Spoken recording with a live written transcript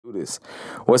This.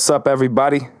 What's up,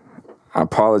 everybody? I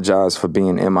apologize for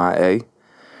being MIA.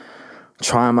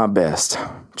 Trying my best.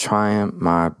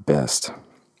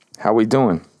 How we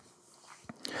doing?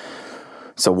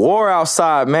 It's a war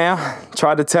outside, man.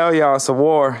 Tried to tell y'all it's a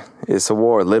war. It's a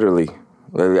war, literally.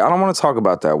 I don't want to talk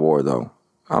about that war, though.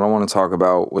 I don't want to talk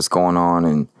about what's going on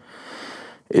in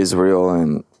Israel.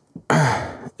 And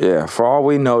yeah, for all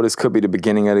we know, this could be the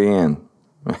beginning of the end.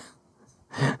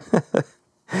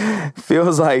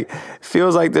 Feels like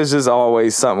there's just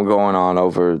always something going on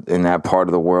over in that part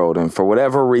of the world. And for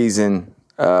whatever reason,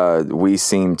 we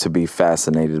seem to be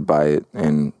fascinated by it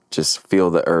and just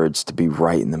feel the urge to be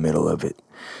right in the middle of it.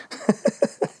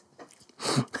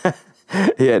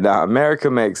 Yeah,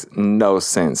 America makes no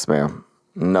sense, man.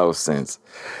 No sense.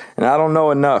 And I don't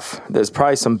know enough. There's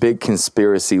probably some big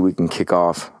conspiracy we can kick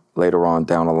off later on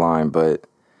down the line, but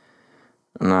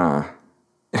nah.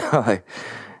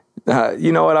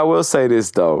 You know what? I will say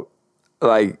this, though.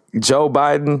 Like, Joe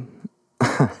Biden,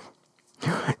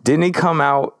 didn't he come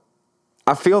out?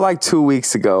 I feel like 2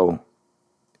 weeks ago,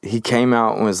 he came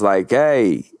out and was like,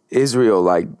 hey, Israel,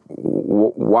 like,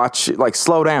 watch, like,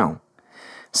 slow down.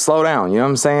 Slow down. You know what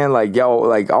I'm saying? Like, yo,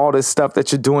 like, all this stuff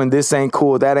that you're doing, this ain't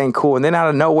cool, that ain't cool. And then out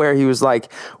of nowhere, he was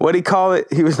like, what'd he call it?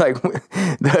 He was like,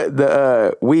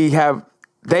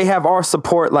 they have our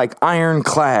support like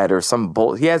ironclad or some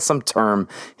bull. He had some term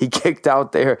he kicked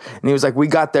out there and he was like, we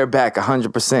got their back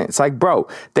 100%. It's like, bro,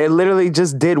 they literally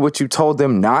just did what you told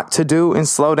them not to do and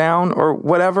slow down or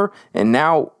whatever. And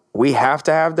now we have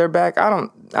to have their back. I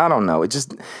don't know. It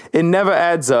never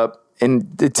adds up.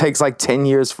 And it takes like 10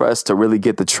 years for us to really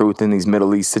get the truth in these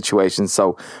Middle East situations.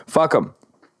 So fuck them.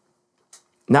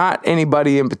 Not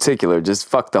anybody in particular. Just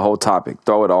fuck the whole topic.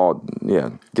 Throw it all.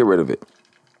 Yeah. Get rid of it.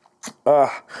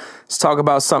 Let's talk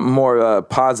about something more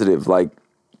positive, like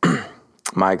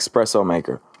my espresso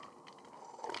maker.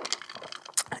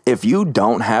 If you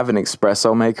don't have an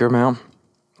espresso maker, man,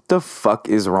 what the fuck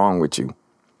is wrong with you?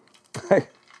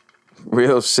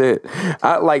 Real shit.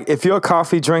 If you're a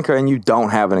coffee drinker and you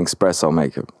don't have an espresso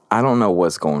maker, I don't know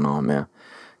what's going on, man.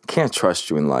 Can't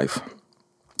trust you in life.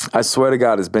 I swear to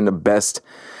God, it's been the best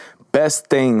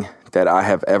thing that I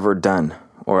have ever done.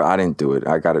 Or I didn't do it.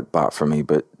 I got it bought for me,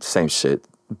 but same shit.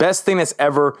 Best thing that's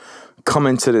ever come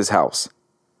into this house.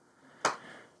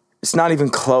 It's not even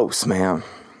close, man.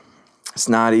 It's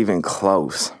not even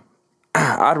close.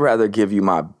 I'd rather give you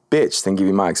my bitch than give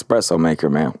you my espresso maker,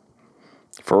 man.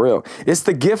 For real. It's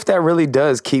the gift that really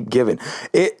does keep giving.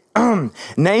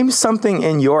 Name something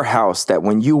in your house that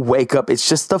when you wake up, it's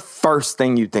just the first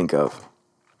thing you think of.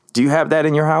 Do you have that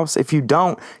in your house? If you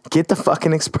don't, get the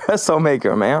fucking espresso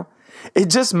maker, man.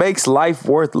 It just makes life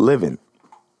worth living.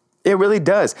 It really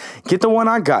does. Get the one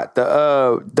I got,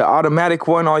 the automatic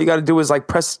one. All you got to do is like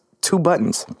press 2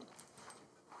 buttons.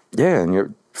 Yeah, and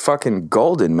you're fucking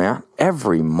golden, man.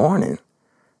 Every morning.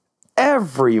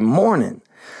 Every morning.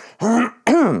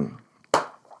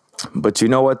 But you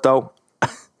know what, though?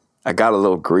 I got a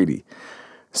little greedy.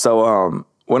 So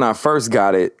when I first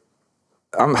got it,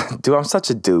 I'm such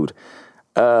a dude.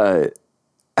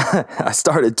 I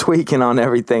started tweaking on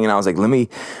everything and I was like, let me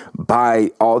buy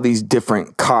all these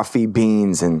different coffee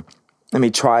beans and let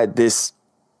me try this,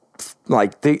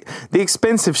 like the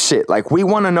expensive shit. Like we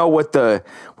want to know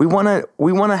we want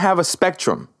to have a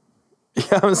spectrum. You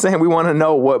know what I'm saying? We want to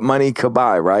know what money could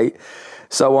buy, right?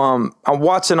 So I'm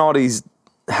watching all these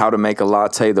how to make a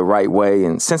latte the right way.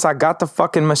 And since I got the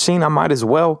fucking machine, I might as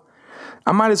well.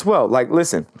 Like,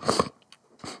 listen.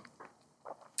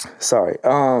 Sorry.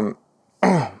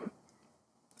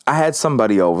 I had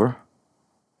somebody over.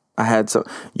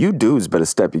 You dudes better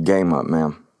step your game up,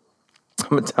 man.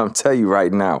 I'm gonna tell you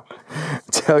right now.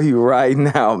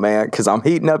 Man, because I'm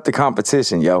heating up the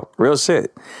competition, yo. Real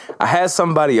shit. I had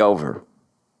somebody over.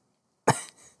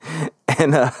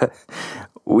 And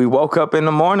we woke up in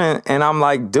the morning and I'm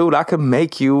like, dude, I could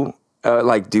make you,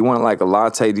 do you want like a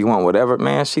latte? Do you want whatever?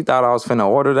 Man, she thought I was finna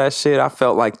order that shit. I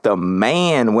felt like the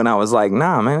man when I was like,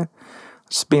 nah, man.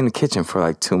 Just be in the kitchen for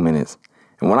like 2 minutes.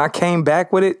 And when I came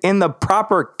back with it in the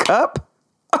proper cup,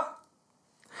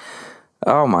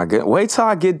 oh my God. Wait till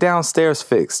I get downstairs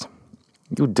fixed.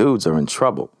 You dudes are in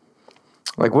trouble.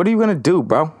 Like, what are you going to do,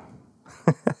 bro?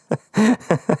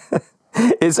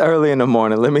 It's early in the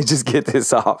morning. Let me just get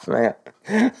this off, man.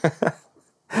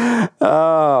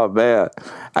 Oh, man.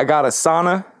 I got a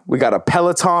sauna. We got a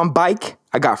Peloton bike.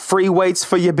 I got free weights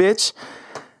for your bitch.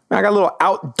 I got a little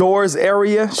outdoors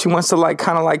area. She wants to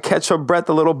kind of catch her breath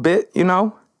a little bit, you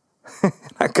know?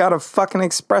 I got a fucking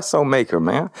espresso maker,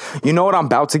 man. You know what I'm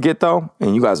about to get, though?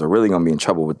 And you guys are really going to be in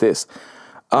trouble with this.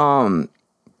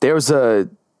 There's a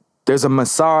there's a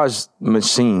massage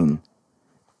machine,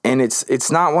 and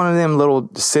it's not one of them little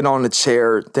sit on the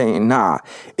chair thing. Nah,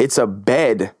 it's a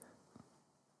bed.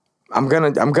 I'm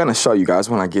gonna show you guys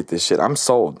when I get this shit. I'm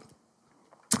sold.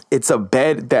 It's a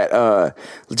bed that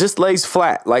just lays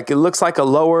flat. Like, it looks like a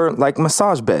lower, like,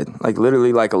 massage bed. Like,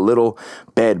 literally like a little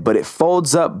bed. But it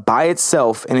folds up by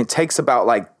itself, and it takes about,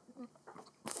 like,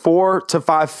 4 to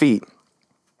 5 feet.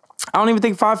 I don't even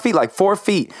think 5 feet, like 4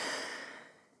 feet.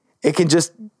 It can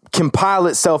just compile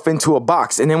itself into a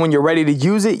box. And then when you're ready to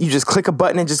use it, you just click a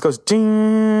button and it just goes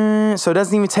ding. So it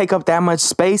doesn't even take up that much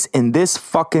space. And this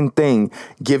fucking thing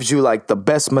gives you, like, the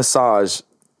best massage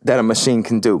that a machine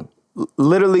can do.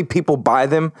 Literally, people buy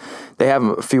them. They have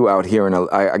a few out here, and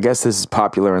I guess this is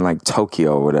popular in, like,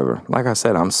 Tokyo or whatever. Like I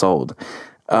said, I'm sold.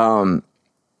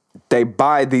 They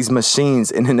buy these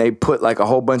machines, and then they put, like, a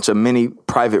whole bunch of mini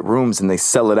private rooms, and they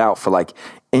sell it out for, like,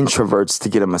 introverts to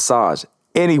get a massage.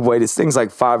 Anyway, this thing's like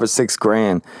 $5 or $6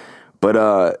 grand, but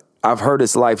I've heard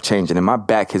it's life changing, and my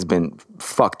back has been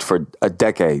fucked for a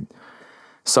decade.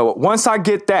 So once I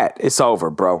get that, it's over,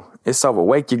 bro. It's over.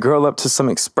 Wake your girl up to some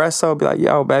espresso. Be like,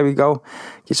 yo, baby, go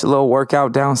get your little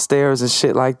workout downstairs and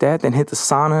shit like that. Then hit the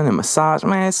sauna and massage.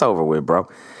 Man, it's over with, bro.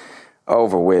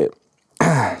 Over with.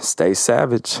 Stay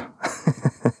savage.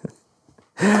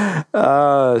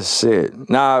 Shit.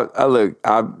 Nah, look,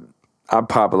 I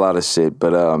pop a lot of shit,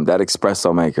 but that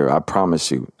espresso maker, I promise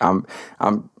you,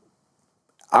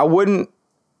 I wouldn't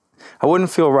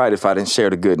feel right if I didn't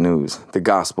share the good news, the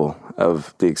gospel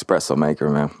of the espresso maker,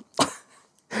 man.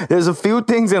 There's a few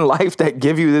things in life that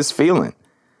give you this feeling.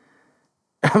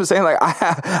 I'm saying, like,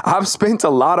 I've spent a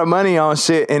lot of money on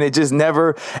shit, and it just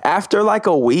never, after like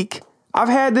a week, I've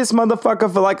had this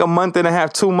motherfucker for like a month and a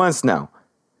half, 2 months now.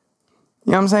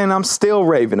 You know what I'm saying? I'm still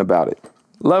raving about it.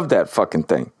 Love that fucking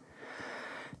thing.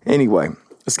 Anyway,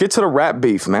 let's get to the rap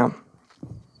beef, man.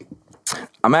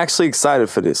 I'm actually excited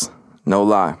for this. No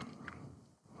lie.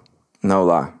 No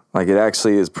lie. Like, it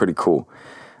actually is pretty cool.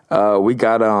 We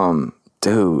got,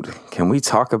 dude, can we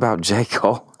talk about J.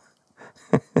 Cole?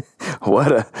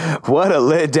 What a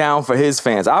letdown for his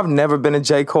fans. I've never been a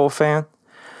J. Cole fan.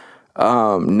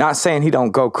 Not saying he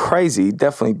don't go crazy. He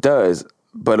definitely does.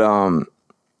 But,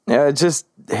 yeah, just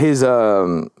his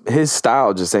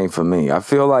style just ain't for me. I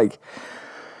feel like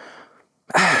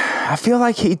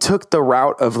he took the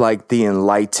route of, like, the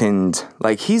enlightened,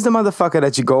 like, he's the motherfucker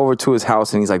that you go over to his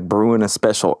house and he's like brewing a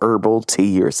special herbal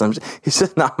tea or something. He's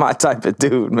just not my type of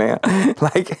dude, man.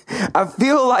 Like, I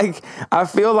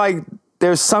feel like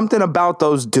there's something about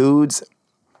those dudes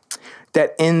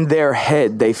that in their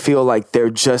head, they feel like they're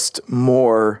just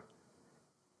more,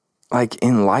 like,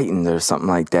 enlightened or something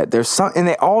like that. And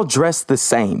they all dress the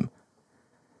same.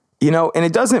 You know, and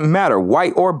it doesn't matter,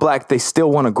 white or black, they still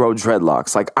want to grow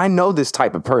dreadlocks. Like, I know this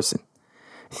type of person.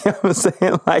 You know what I'm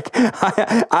saying? Like,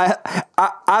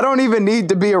 I don't even need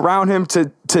to be around him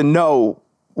to know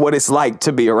what it's like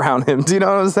to be around him. Do you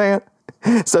know what I'm saying?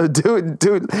 So,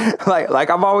 dude, like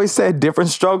I've always said,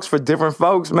 different strokes for different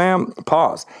folks, man.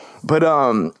 Pause. But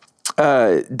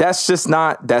that's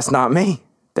not me.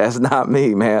 That's not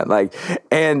me, man. Like,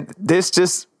 and this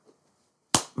just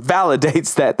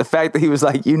validates that, the fact that he was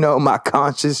like, you know, my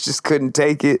conscience just couldn't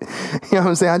take it. You know what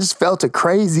I'm saying? I just felt a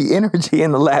crazy energy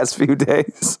in the last few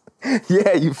days.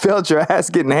 Yeah, you felt your ass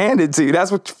getting handed to you.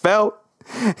 That's what you felt.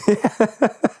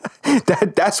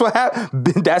 That's what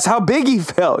happened. That's how Biggie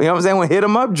felt. You know what I'm saying? When Hit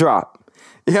 'Em Up drop.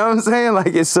 You know what I'm saying?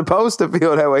 Like, it's supposed to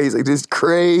feel that way. He's like, this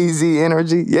crazy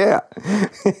energy. Yeah.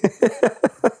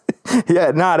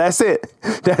 Yeah, nah, that's it.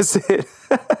 That's it.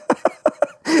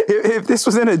 If this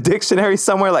was in a dictionary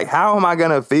somewhere, like, how am I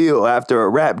going to feel after a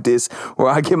rap diss where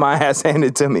I get my ass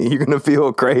handed to me? You're going to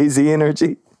feel crazy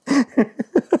energy.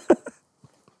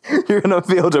 You're going to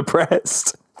feel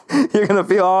depressed. You're going to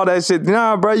feel all that shit.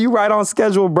 Nah, bro, you right on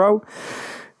schedule, bro.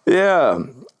 Yeah.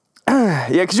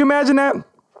 Yeah, could you imagine that?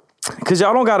 Because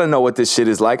y'all don't got to know what this shit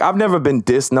is like. I've never been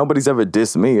dissed. Nobody's ever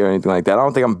dissed me or anything like that. I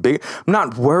don't think I'm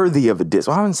not worthy of a diss.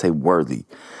 Well, I wouldn't say worthy.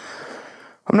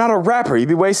 I'm not a rapper. You'd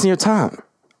be wasting your time.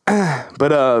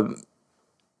 But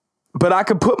I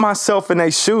could put myself in their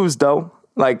shoes, though.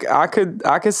 Like, I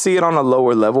could see it on a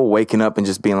lower level, waking up and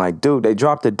just being like, dude, they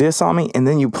dropped a diss on me, and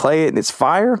then you play it and it's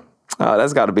fire? Oh,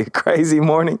 that's got to be a crazy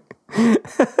morning.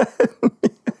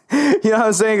 You know what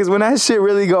I'm saying? Because when that shit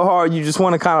really go hard, you just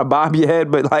want to kind of bob your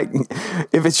head. But, like,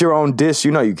 if it's your own diss,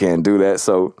 you know you can't do that.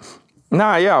 So,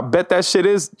 nah, yeah, I bet that shit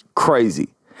is crazy.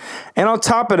 And on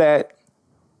top of that,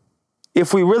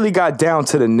 if we really got down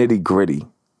to the nitty gritty,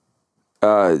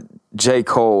 J.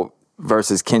 Cole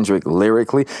versus Kendrick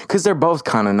lyrically, because they're both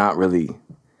kind of not really,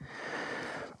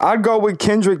 I'd go with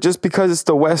Kendrick just because it's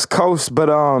the West Coast, but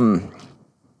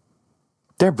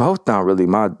they're both not really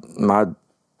my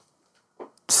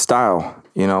style,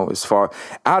 you know, as far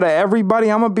out of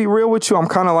everybody. I'm gonna be real with you. I'm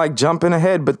kind of like jumping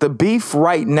ahead, but the beef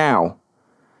right now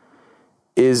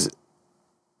is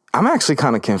I'm actually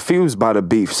kind of confused by the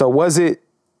beef. So was it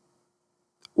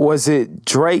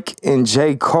Drake and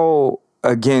J. Cole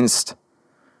against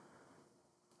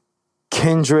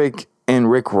Kendrick and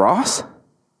Rick Ross?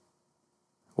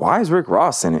 Why is Rick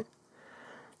Ross in it?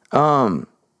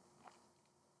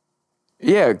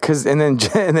 Yeah, and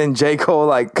then J. Cole,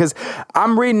 like, cause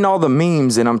I'm reading all the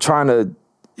memes and I'm trying to,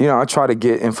 you know, I try to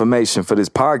get information for this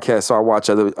podcast, so I watch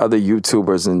other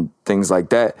YouTubers and things like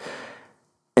that.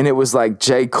 And it was like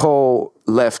J. Cole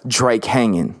left Drake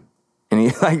hanging. And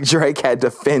he like Drake had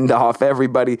to fend off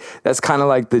everybody. That's kind of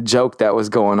like the joke that was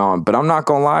going on. But I'm not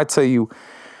gonna lie to you.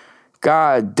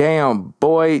 God damn,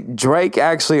 boy, Drake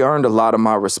actually earned a lot of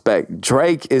my respect.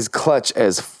 Drake is clutch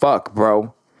as fuck,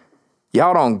 bro.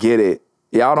 Y'all don't get it.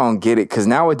 Y'all don't get it. Because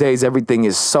nowadays, everything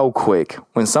is so quick.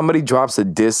 When somebody drops a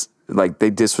diss, like they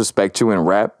disrespect you in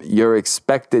rap, you're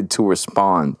expected to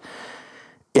respond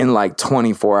in like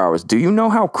 24 hours. Do you know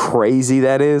how crazy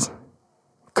that is?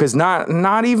 Because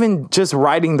not even just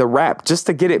writing the rap, just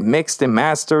to get it mixed and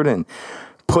mastered and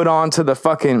put onto the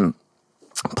fucking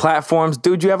platforms.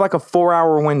 Dude, you have like a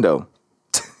 4-hour window.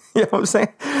 You know what I'm saying?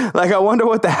 Like, I wonder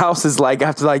what the house is like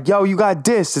after, like, yo, you got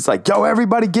dissed. It's like, yo,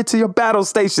 everybody get to your battle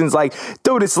stations. Like,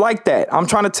 dude, it's like that. I'm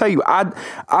trying to tell you,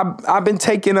 I've been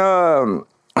taking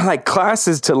like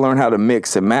classes to learn how to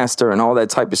mix and master and all that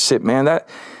type of shit, man.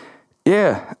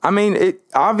 Yeah, I mean,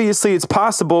 obviously it's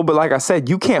possible, but like I said,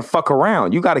 you can't fuck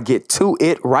around. You got to get to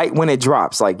it right when it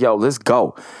drops. Like, yo, let's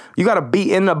go. You got to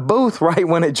be in the booth right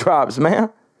when it drops, man.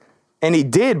 And he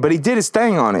did, but he did his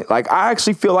thing on it. Like, I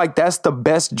actually feel like that's the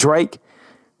best Drake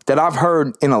that I've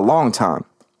heard in a long time.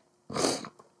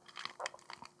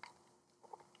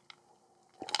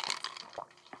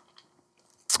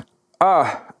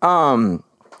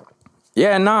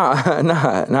 Yeah,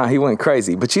 nah, he went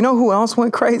crazy. But you know who else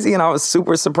went crazy and I was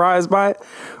super surprised by it?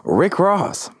 Rick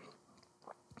Ross.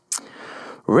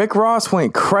 Rick Ross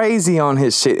went crazy on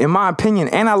his shit, in my opinion,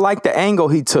 and I like the angle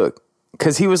he took.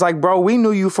 Because he was like, bro, we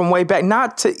knew you from way back.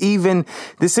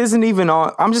 This isn't even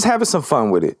on, I'm just having some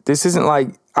fun with it. This isn't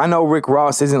like, I know Rick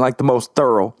Ross isn't like the most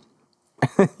thorough. You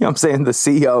know what I'm saying? The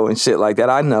CEO and shit like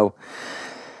that, I know.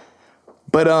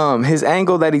 But his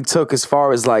angle that he took as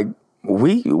far as like,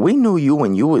 we knew you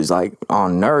when you was like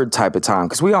on nerd type of time,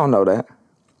 because we all know that.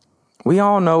 We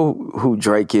all know who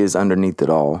Drake is underneath it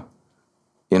all,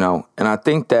 you know. And I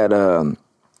think that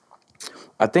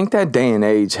day and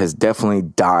age has definitely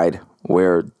died,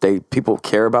 where people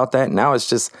care about that. Now it's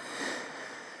just,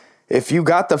 if you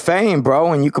got the fame,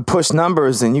 bro, and you can push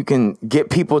numbers and you can get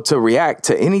people to react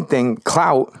to anything,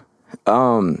 clout,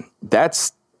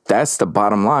 that's the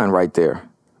bottom line right there.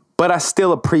 But I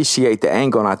still appreciate the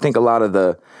angle, and I think a lot of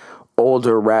the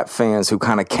older rap fans who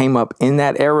kind of came up in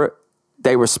that era,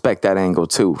 they respect that angle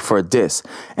too for a diss.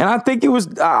 And I think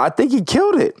I think he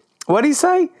killed it. What'd he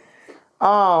say?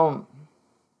 What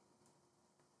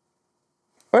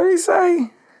did he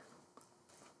say?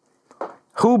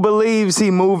 Who believes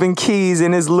he moving keys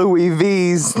in his Louis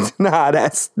V's? Nah,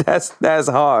 that's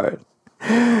hard.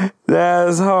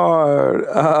 That's hard.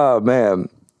 Oh, man.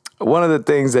 One of the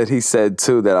things that he said,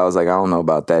 too, that I was like, I don't know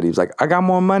about that. He was like, I got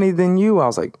more money than you. I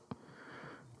was like,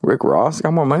 Rick Ross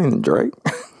got more money than Drake?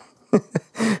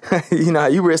 You know,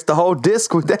 you risked the whole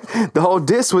disc with that. The whole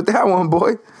disc with that one,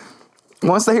 boy.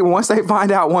 Once they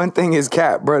find out one thing is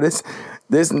cap, bro, this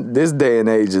day and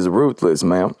age is ruthless,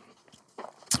 man.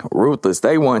 Ruthless.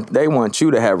 They want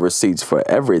you to have receipts for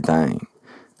everything.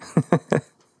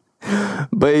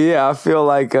 But yeah, I feel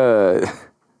like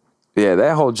yeah,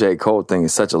 that whole J. Cole thing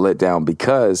is such a letdown,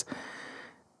 because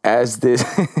as this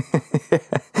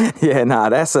yeah, nah,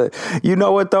 you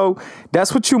know what though?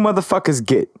 That's what you motherfuckers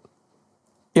get.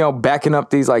 You know, backing up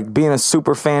these, like, being a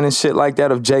super fan and shit like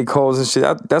that of J. Cole's and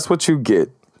shit. That's what you get.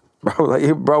 Bro,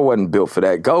 like, bro wasn't built for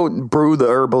that. Go brew the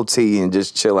herbal tea and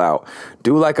just chill out.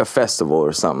 Do like a festival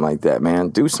or something like that, man.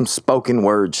 Do some spoken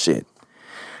word shit.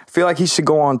 I feel like he should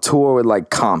go on tour with like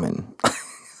Common.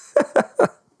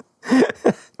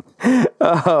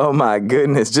 Oh my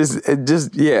goodness.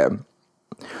 Just yeah.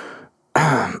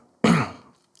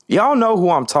 Y'all know who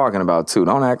I'm talking about too.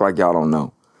 Don't act like y'all don't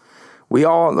know. We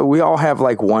all have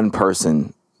like one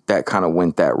person that kind of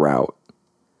went that route.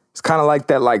 It's kind of like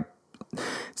that, like,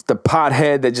 it's the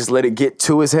pothead that just let it get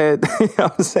to his head. You know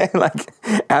what I'm saying? Like,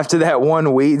 after that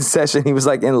one weed session, he was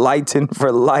like enlightened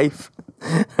for life.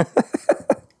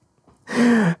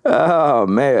 Oh,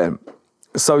 man.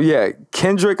 So yeah,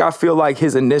 Kendrick, I feel like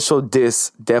his initial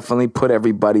diss definitely put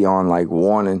everybody on like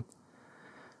warning.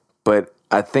 But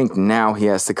I think now he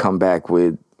has to come back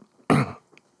with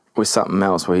something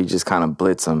else where he just kind of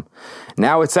blitz him.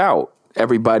 Now it's out.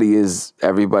 Everybody's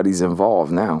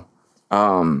involved now.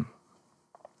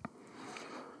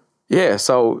 Yeah,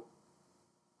 so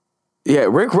yeah,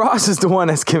 Rick Ross is the one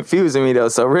that's confusing me though.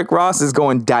 So Rick Ross is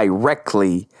going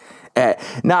directly at,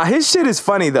 now his shit is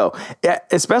funny though. Yeah,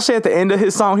 especially at the end of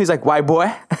his song, he's like, white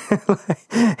boy.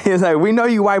 He's like, we know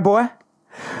you, white boy.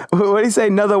 What did he say?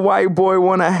 Another white boy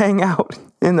want to hang out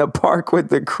in the park with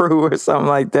the crew or something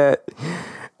like that.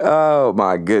 Oh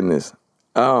my goodness.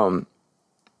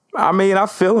 I mean, I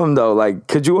feel him though. Like,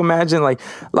 could you imagine like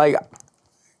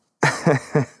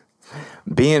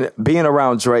being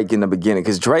around Drake in the beginning?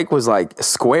 Because Drake was like,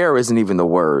 square isn't even the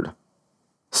word.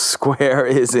 Square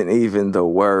isn't even the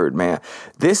word, man.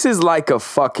 This is like a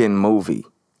fucking movie.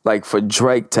 Like for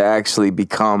Drake to actually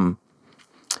become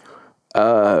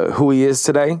who he is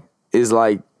today is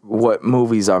like what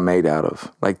movies are made out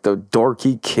of. Like the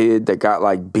dorky kid that got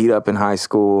like beat up in high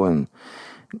school and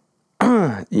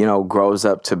you know, grows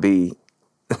up to be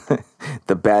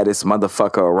the baddest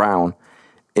motherfucker around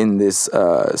in this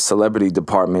celebrity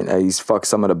department. He's fucked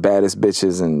some of the baddest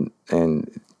bitches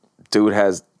and dude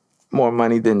has more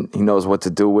money than he knows what to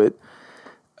do with.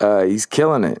 He's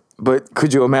killing it. But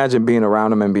could you imagine being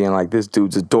around him and being like, this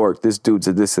dude's a dork, this dude's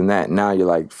a this and that. Now you're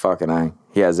like, fucking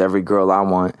he has every girl I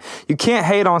want. You can't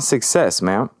hate on success,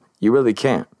 man. You really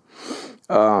can't.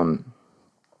 Yeah,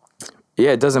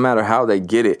 it doesn't matter how they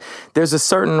get it. There's a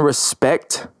certain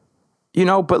respect, you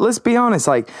know, but let's be honest,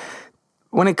 like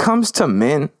when it comes to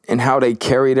men and how they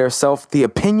carry themselves, the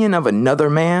opinion of another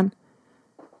man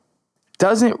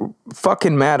doesn't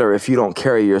fucking matter if you don't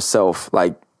carry yourself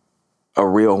like a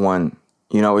real one.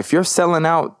 You know, if you're selling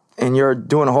out and you're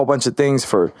doing a whole bunch of things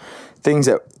for things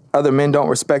that other men don't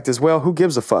respect as well, who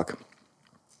gives a fuck?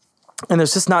 And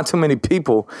there's just not too many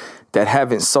people that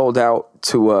haven't sold out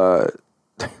to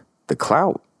the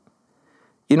clout.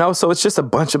 You know, so it's just a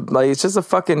bunch of, like, it's just a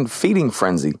fucking feeding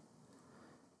frenzy.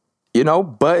 You know,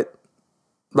 but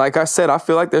like I said, I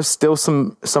feel like there's still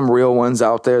some real ones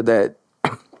out there that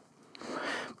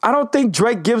I don't think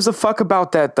Drake gives a fuck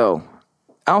about that though.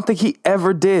 I don't think he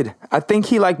ever did. I think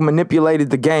he like manipulated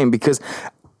the game because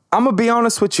I'm gonna be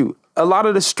honest with you. A lot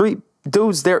of the street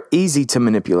dudes, they're easy to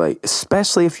manipulate,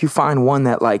 especially if you find one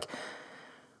that like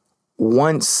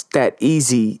wants that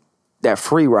easy, that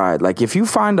free ride. Like if you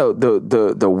find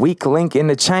the weak link in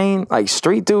the chain, like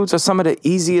street dudes are some of the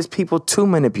easiest people to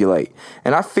manipulate.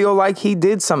 And I feel like he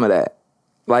did some of that.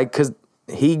 Like, cause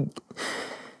he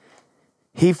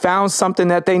found something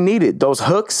that they needed. Those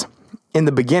hooks in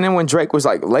the beginning when Drake was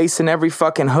like lacing every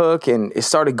fucking hook and it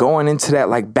started going into that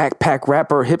like backpack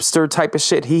rapper hipster type of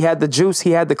shit. He had the juice,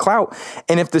 he had the clout.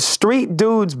 And if the street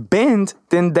dudes bend,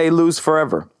 then they lose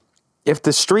forever. If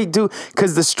the street dude,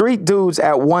 because the street dudes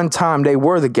at one time, they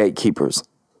were the gatekeepers.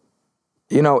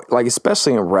 You know, like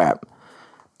especially in rap.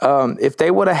 If they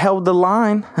would have held the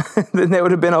line, then they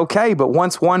would have been okay. But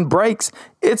once one breaks,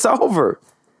 it's over.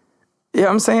 You know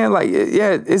what I'm saying? Like,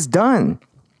 yeah, it's done.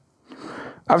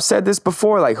 I've said this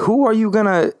before, like,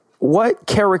 what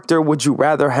character would you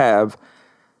rather have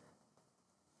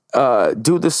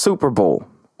do the Super Bowl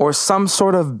or some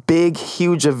sort of big,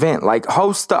 huge event, like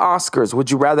host the Oscars?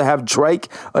 Would you rather have Drake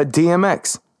or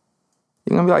DMX?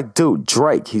 You're going to be like, dude,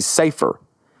 Drake, he's safer.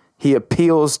 He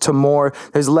appeals to more,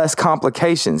 there's less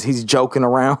complications. He's joking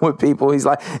around with people. He's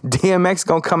like, DMX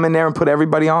going to come in there and put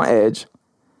everybody on edge.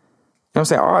 You know what I'm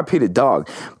saying? R.I.P. the dog.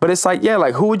 But it's like, yeah,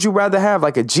 like who would you rather have?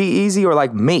 Like a G-Eazy or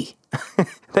like me?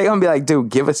 They gonna be like, dude,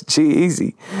 give us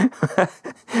G-Eazy.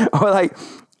 Or like,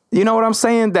 you know what I'm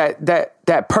saying?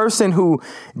 That person who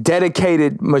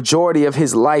dedicated majority of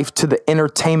his life to the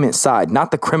entertainment side,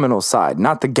 not the criminal side,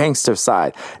 not the gangster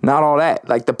side, not all that.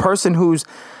 Like the person who's,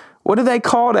 what do they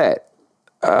call that?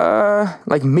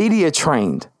 Like media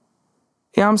trained.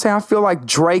 You know what I'm saying? I feel like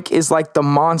Drake is like the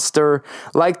monster,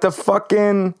 like the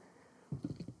fucking,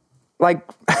 like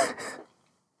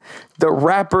the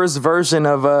rapper's version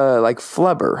of like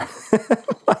Flubber.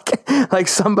 like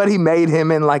somebody made him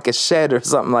in like a shed or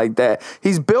something like that.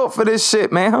 He's built for this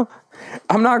shit, man.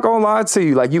 I'm not gonna lie to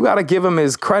you. Like you gotta give him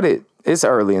his credit. It's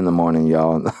early in the morning,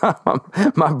 y'all.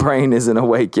 My brain isn't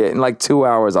awake yet. In like 2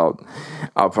 hours, I'll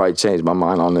probably change my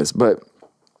mind on this. But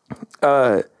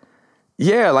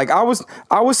yeah, like I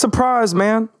was surprised,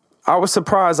 man. I was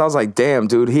surprised. I was like, damn,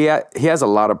 dude, he has a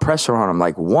lot of pressure on him.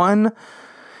 Like one,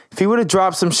 if he would have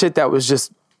dropped some shit that was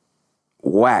just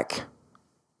whack,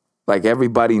 like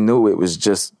everybody knew it was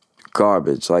just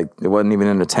garbage, like it wasn't even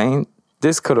entertained,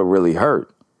 This could have really hurt.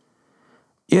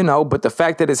 You know, but the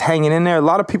fact that it's hanging in there, a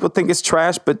lot of people think it's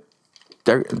trash, but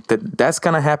that's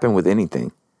going to happen with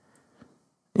anything.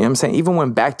 You know what I'm saying? Even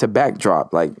when Back to Back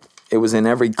dropped, like, it was in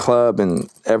every club and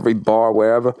every bar,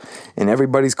 wherever, in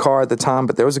everybody's car at the time.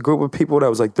 But there was a group of people that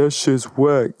was like, that shit's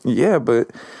whack. Yeah, but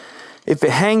if it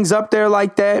hangs up there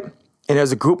like that, and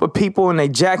there's a group of people and they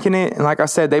jacking it, and like I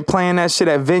said, they playing that shit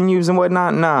at venues and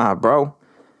whatnot, nah, bro.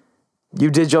 You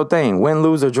did your thing, win,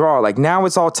 lose, or draw. Like, now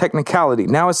it's all technicality.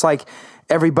 Now it's like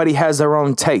everybody has their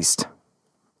own taste.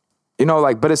 You know,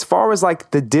 like, but as far as like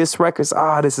the diss records,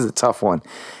 this is a tough one.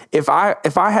 If I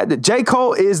had to, J.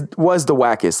 Cole was the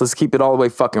wackest. Let's keep it all the way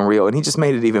fucking real. And he just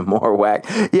made it even more whack.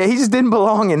 Yeah, he just didn't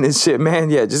belong in this shit, man.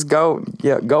 Yeah, just go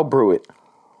brew it.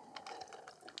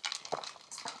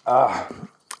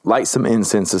 Light some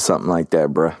incense or something like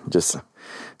that, bro. Just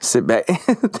sit back.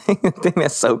 The thing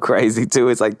that's so crazy too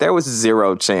is like there was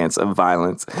zero chance of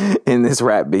violence in this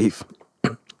rap beef.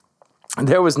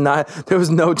 There was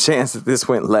no chance that this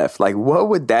went left. Like, what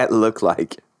would that look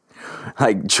like?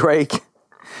 Like Drake,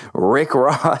 Rick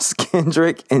Ross,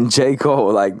 Kendrick, and J.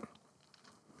 Cole. Like,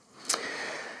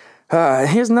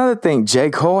 here's another thing, J.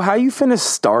 Cole. How you finna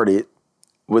start it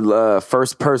with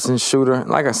first person shooter?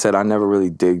 Like I said, I never really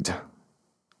digged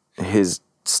his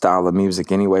style of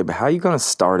music anyway, but how you gonna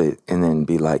start it and then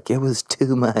be like, it was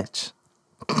too much?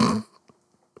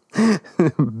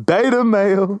 Beta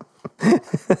male.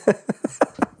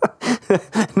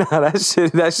 Nah,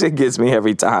 that shit gets me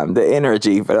every time. The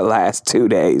energy for the last 2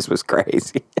 days was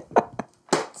crazy.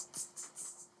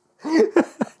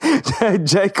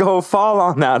 J. Cole, fall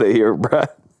on out of here, bruh.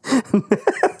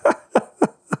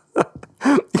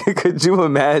 Could you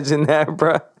imagine that,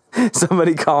 bruh?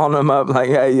 Somebody calling him up like,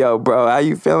 hey, yo, bro, how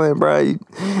you feeling, bro? You know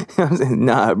what I'm saying?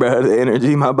 Nah, bro, the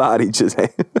energy in my body just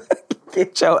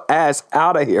get your ass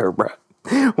out of here, bro.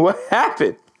 What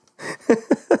happened?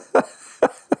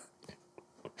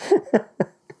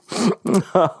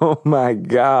 Oh, my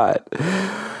God.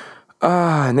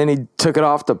 And then he took it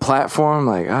off the platform.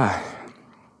 Like,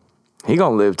 he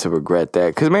gonna live to regret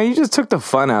that. Because, man, you just took the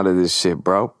fun out of this shit,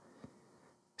 bro.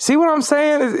 See what I'm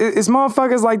saying? It's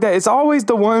motherfuckers like that. It's always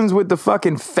the ones with the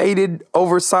fucking faded,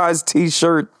 oversized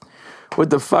t-shirt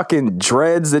with the fucking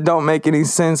dreads that don't make any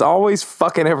sense. Always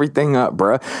fucking everything up,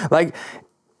 bro. Like,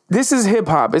 this is hip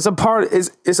hop. It's a part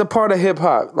of hip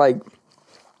hop. Like,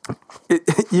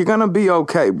 you're gonna be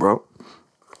okay, bro.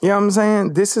 You know what I'm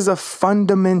saying? This is a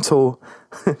fundamental,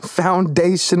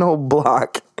 foundational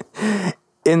block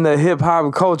in the hip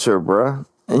hop culture, bro.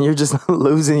 And you're just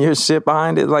losing your shit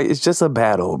behind it. Like, it's just a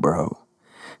battle, bro.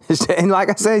 And like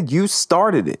I said, you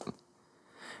started it.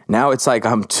 Now it's like,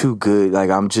 I'm too good. Like,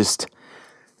 I'm just...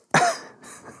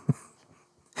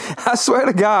 I swear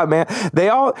to God, man.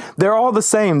 They're all the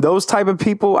same. Those type of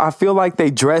people, I feel like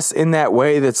they dress in that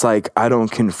way that's like, I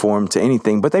don't conform to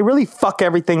anything. But they really fuck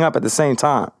everything up at the same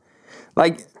time.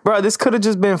 Like, bro, this could have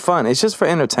just been fun. It's just for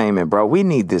entertainment, bro. We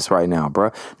need this right now,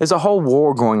 bro. There's a whole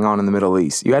war going on in the Middle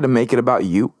East. You had to make it about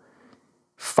you.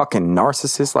 Fucking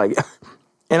narcissist. Like,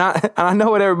 and I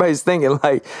know what everybody's thinking.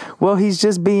 Like, well, he's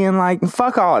just being like,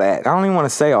 fuck all that. I don't even want to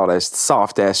say all that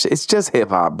soft ass shit. It's just hip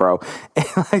hop, bro. And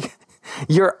like,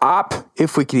 your op,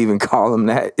 if we could even call him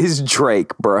that, is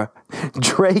Drake, bro.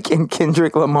 Drake and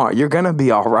Kendrick Lamar. You're gonna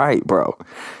be all right, bro.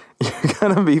 You're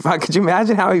gonna be fine. Could you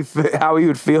imagine how he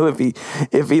would feel if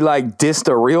he like dissed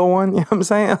a real one? You know what I'm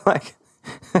saying? Like,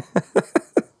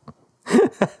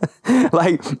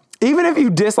 like even if you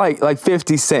diss like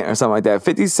 50 Cent or something like that,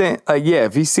 50 Cent, like, yeah,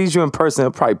 if he sees you in person,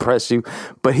 he'll probably press you,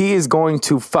 but he is going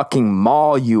to fucking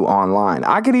maul you online.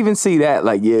 I could even see that.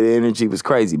 Like, yeah, the energy was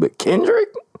crazy, but Kendrick.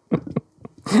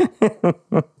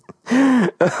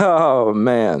 Oh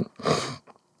man.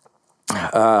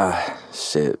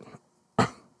 Shit.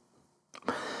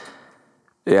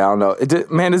 Yeah, I don't know.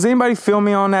 Man, does anybody feel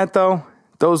me on that, though?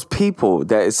 Those people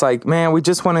that it's like, man, we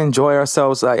just want to enjoy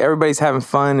ourselves. Like, everybody's having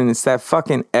fun, and it's that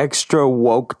fucking extra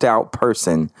woked out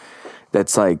person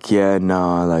that's like, yeah,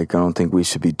 nah, like, I don't think we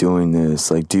should be doing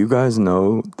this. Like, do you guys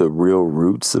know the real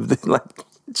roots of this? Like,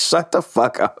 shut the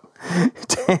fuck up.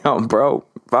 Damn, bro.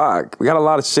 Fuck. We got a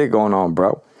lot of shit going on,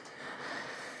 bro.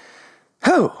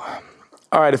 Whew.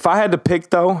 All right, if I had to pick,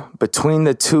 though, between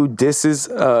the two disses,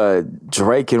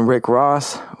 Drake and Rick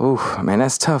Ross, ooh, man,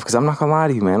 that's tough, because I'm not gonna lie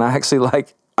to you, man. I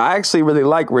actually really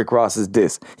like Rick Ross's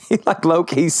diss. He like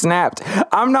low-key snapped.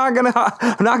 I'm not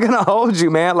gonna hold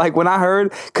you, man. Like, when I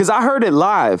heard, because I heard it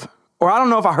live, or I don't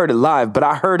know if I heard it live, but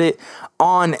I heard it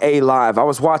on a live. I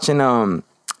was watching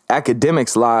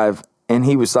Academics live, and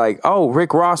he was like, oh,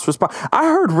 Rick Ross responded. I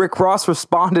heard Rick Ross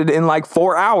responded in like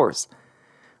 4 hours.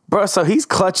 Bro, so he's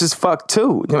clutch as fuck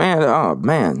too. Man, oh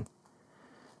man.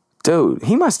 Dude,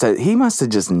 he must have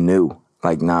just knew.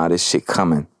 Like, nah, this shit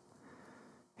coming.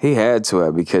 He had to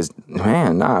have, because,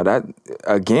 man, nah, that,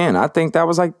 again, I think that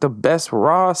was like the best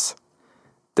Ross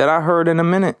that I heard in a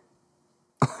minute.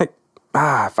 Like,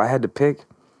 if I had to pick.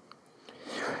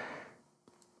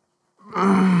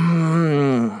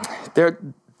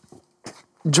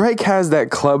 Drake has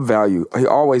that club value. He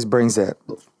always brings that.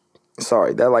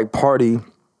 Sorry, that like party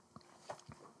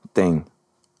thing.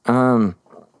 I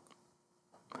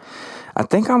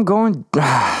think I'm going.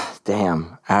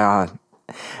 Damn. I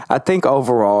think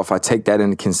overall, if I take that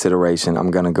into consideration, I'm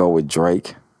gonna go with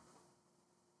Drake.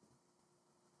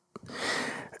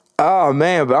 Oh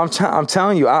man, but I'm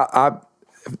telling you,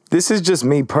 this is just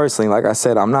me personally. Like I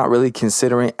said, I'm not really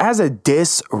considering as a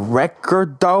diss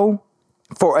record though.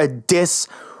 For a diss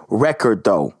record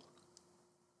though,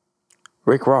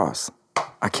 Rick Ross.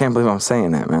 I can't believe I'm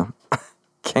saying that, man.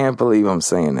 Can't believe I'm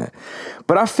saying that.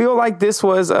 But I feel like this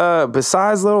was,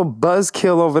 besides little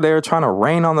buzzkill over there trying to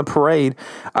rain on the parade,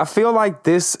 I feel like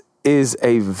this is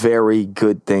a very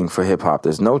good thing for hip hop.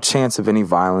 There's no chance of any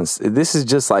violence. This is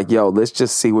just like, yo, let's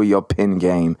just see where your pen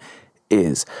game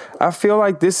is. I feel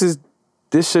like this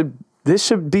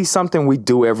should be something we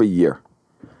do every year.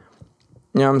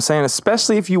 You know what I'm saying?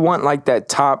 Especially if you want like that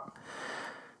top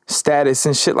status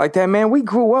and shit like that, man. We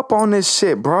grew up on this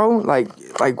shit, bro. Like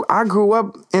I grew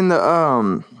up in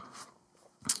the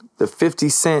 50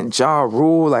 Cent Ja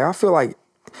Rule. Like I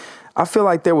feel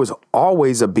like there was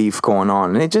always a beef going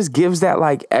on, and it just gives that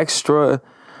like extra.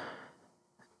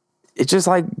 It just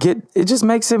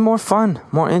makes it more fun,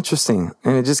 more interesting,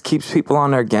 and it just keeps people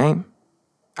on their game.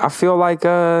 I feel like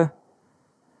I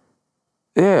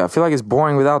feel like it's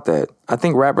boring without that. I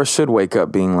think rappers should wake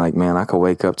up being like, man, I could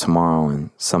wake up tomorrow and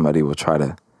somebody will try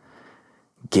to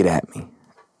get at me. I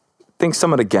think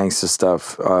some of the gangster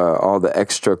stuff, all the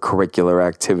extracurricular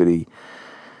activity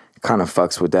kind of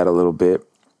fucks with that a little bit.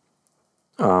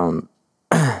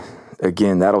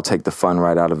 Again, that'll take the fun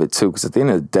right out of it too, because at the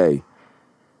end of the day,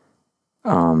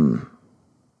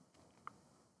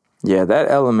 that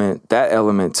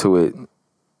element to it,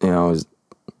 you know, is,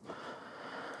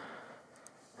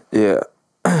 yeah,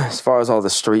 as far as all the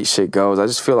street shit goes, I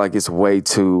just feel like it's way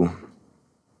too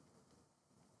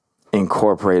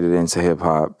incorporated into hip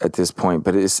hop at this point.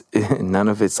 But none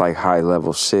of it's like high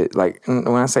level shit. Like when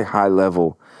I say high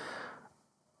level,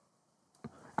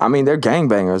 I mean they're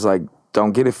gangbangers. Like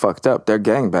don't get it fucked up, they're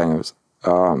gangbangers.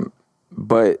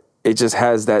 But it just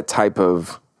has that type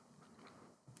of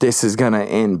this is gonna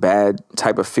end bad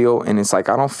type of feel, and it's like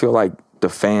I don't feel like the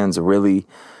fans really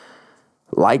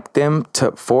like them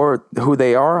for who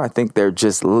they are. I think they're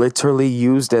just literally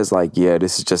used as like, yeah,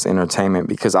 this is just entertainment,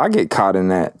 because I get caught in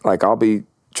that. Like I'll be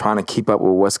trying to keep up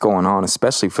with what's going on,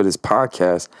 especially for this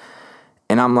podcast.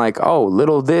 And I'm like, oh,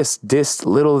 little this,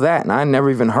 little that. And I never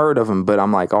even heard of them, but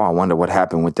I'm like, oh, I wonder what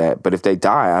happened with that. But if they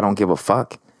die, I don't give a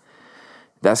fuck.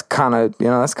 That's kind of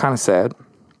sad.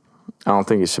 I don't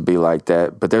think it should be like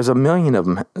that. But there's a million of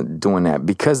them doing that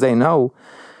because they know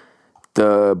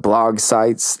the blog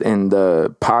sites and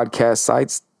the podcast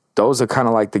sites, those are kind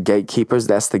of like the gatekeepers.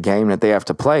 That's the game that they have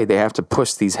to play. They have to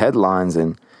push these headlines.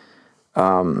 And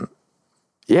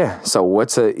so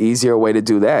what's an easier way to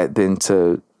do that than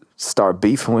to start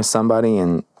beefing with somebody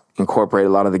and incorporate a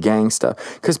lot of the gang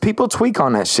stuff? Because people tweak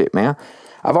on that shit, man.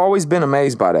 I've always been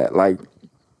amazed by that. Like,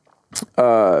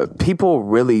 people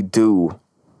really do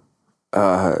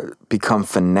become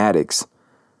fanatics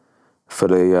for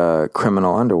the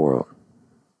criminal underworld.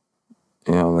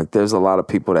 You know, like there's a lot of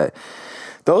people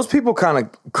those people kind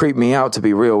of creep me out, to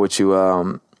be real with you.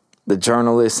 The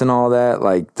journalists and all that,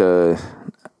 like the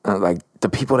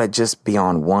people that just be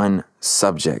on one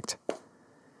subject.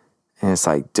 And it's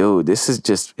like, dude, this is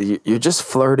just, you're just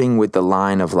flirting with the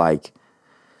line of like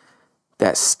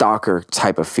that stalker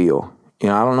type of feel. You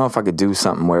know, I don't know if I could do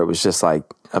something where it was just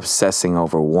like obsessing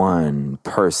over one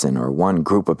person or one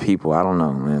group of people. I don't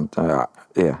know, man.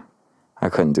 I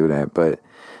couldn't do that, but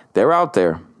they're out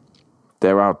there.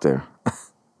 They're out there.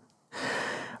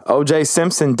 O.J.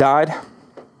 Simpson died.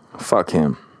 Fuck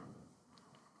him.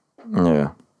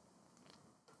 Yeah.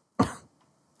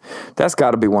 That's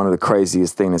got to be one of the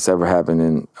craziest things that's ever happened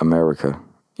in America.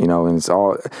 You know, and it's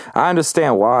all, I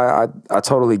understand why. I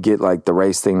totally get like the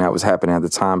race thing that was happening at the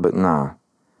time, but nah.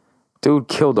 Dude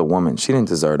killed a woman. She didn't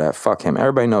deserve that. Fuck him.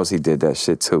 Everybody knows he did that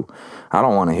shit too. I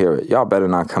don't want to hear it. Y'all better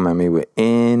not come at me with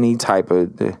any type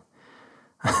of...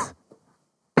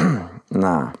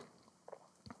 Nah.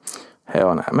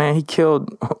 Hell no. Man, he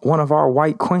killed one of our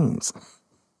white queens.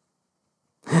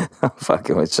 I'm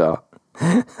fucking with y'all.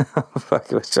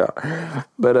 Fucking with y'all.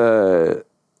 But,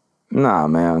 nah,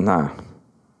 man, nah.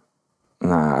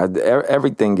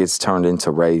 Everything gets turned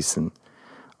into race and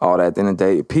all that. At the end of the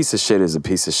day, a piece of shit is a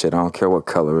piece of shit. I don't care what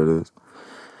color it is.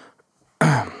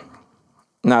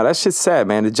 Nah, that shit's sad,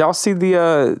 man. Did y'all see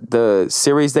the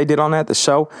series they did on that, the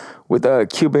show with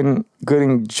Cuban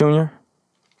Gooding Jr.?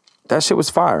 That shit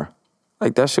was fire.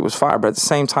 Like, that shit was fire. But at the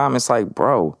same time, it's like,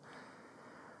 bro,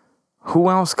 who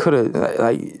else could have,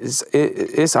 like,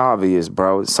 it's obvious,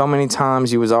 bro. So many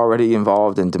times you was already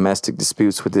involved in domestic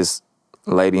disputes with this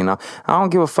lady, and I don't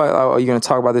give a fuck. Are you going to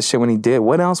talk about this shit when he did?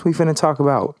 What else we finna talk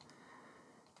about?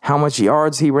 How much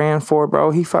yards he ran for, bro?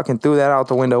 He fucking threw that out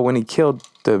the window when he killed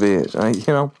the bitch, like,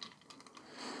 you know?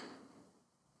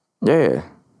 Yeah,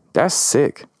 that's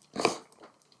sick.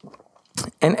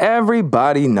 And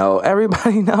everybody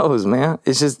knows, man.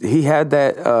 It's just, he had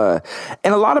that,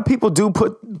 and a lot of people do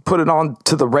put it on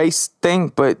to the race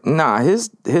thing, but nah, his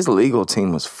legal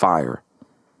team was fire.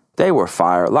 They were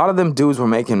fire. A lot of them dudes were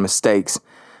making mistakes.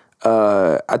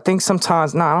 I think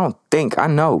sometimes, I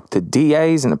know the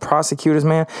DAs and the prosecutors,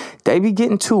 man, they be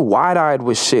getting too wide-eyed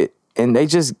with shit, and they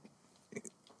just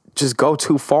go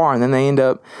too far, and then they end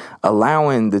up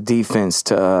allowing the defense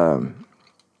to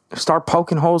start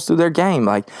poking holes through their game.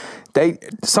 Like,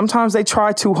 sometimes they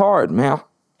try too hard, man.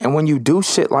 And when you do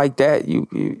shit like that, you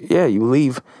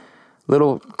leave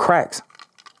little cracks.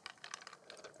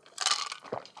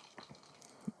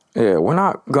 Yeah, we're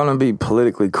not gonna be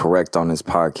politically correct on this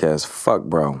podcast. Fuck,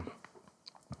 bro.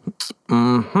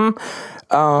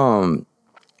 Oh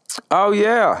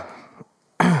yeah.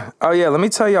 Let me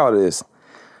tell y'all this.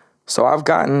 So I've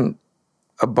gotten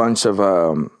a bunch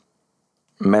of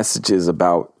messages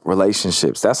about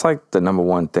relationships. That's like the number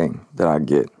one thing that I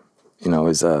get. You know,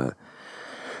 is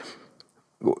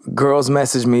girls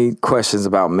message me questions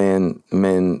about men.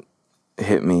 Men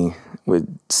hit me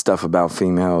with stuff about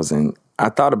females, and I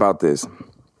thought about this.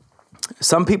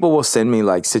 Some people will send me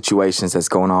like situations that's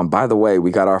going on. By the way,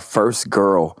 we got our first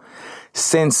girl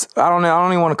since, I don't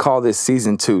even want to call this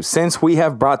season 2. Since we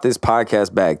have brought this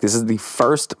podcast back, this is the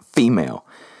first female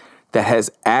that has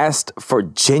asked for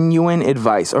genuine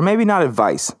advice, or maybe not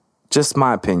advice, just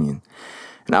my opinion.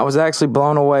 And I was actually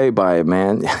blown away by it,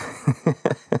 man.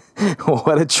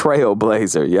 What a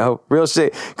trailblazer, yo. Real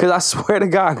shit. Because I swear to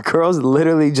God, girls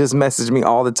literally just message me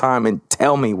all the time and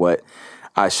tell me what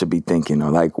I should be thinking, or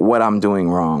like what I'm doing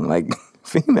wrong. Like,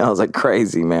 females are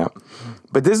crazy, man.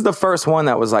 But this is the first one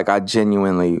that was like, I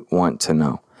genuinely want to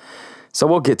know. So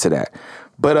we'll get to that.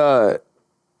 But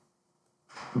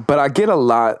I get a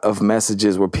lot of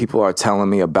messages where people are telling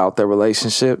me about their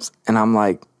relationships, and I'm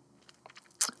like,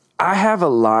 I have a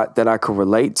lot that I could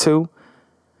relate to,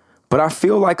 but I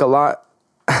feel like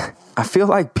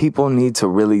people need to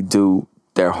really do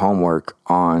their homework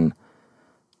on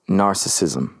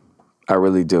narcissism. I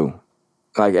really do.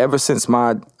 Like, ever since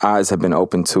my eyes have been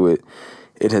open to it,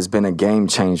 it has been a game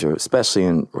changer, especially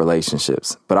in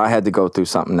relationships. But I had to go through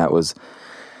something that was,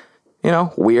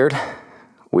 weird,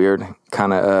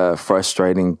 kind of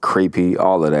frustrating, creepy,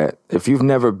 all of that. If you've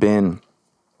never been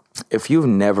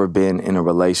in a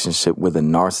relationship with a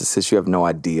narcissist, you have no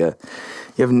idea.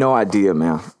 You have no idea,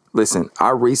 man. Listen, I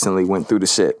recently went through the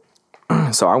shit.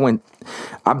 So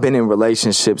I've been in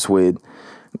relationships with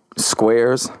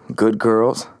squares, good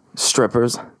girls,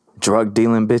 strippers, drug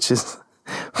dealing bitches,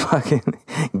 fucking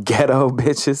ghetto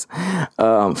bitches,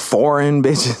 foreign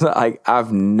bitches. Like,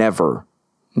 I've never,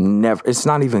 it's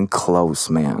not even close,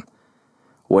 man,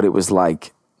 what it was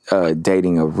like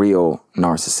dating a real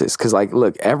narcissist. Because, like,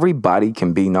 look, everybody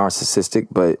can be narcissistic,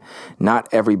 but not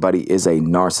everybody is a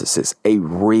narcissist, a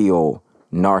real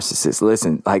narcissist.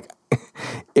 Listen, like,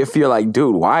 if you're like,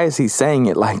 dude, why is he saying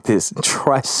it like this?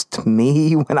 Trust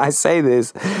me when I say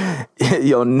this,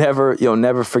 you'll never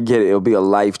forget it. It'll be a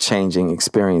life-changing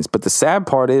experience. But the sad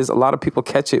part is, a lot of people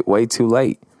catch it way too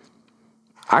late.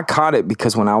 I caught it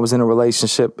because when I was in a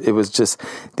relationship, it was just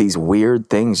these weird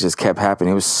things just kept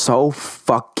happening. It was so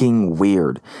fucking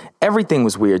weird. Everything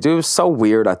was weird, dude. It was so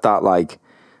weird. I thought like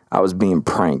I was being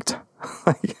pranked.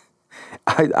 Like,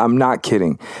 I'm not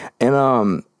kidding.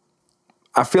 And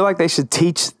I feel like they should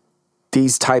teach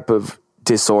these type of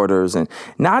disorders and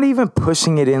not even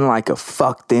pushing it in like a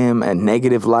fuck them, a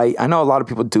negative light. I know a lot of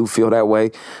people do feel that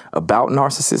way about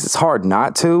narcissists. It's hard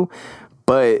not to,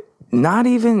 but not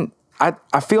even...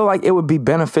 I feel like it would be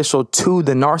beneficial to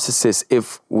the narcissist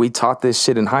if we taught this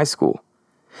shit in high school.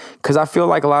 Because I feel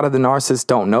like a lot of the narcissists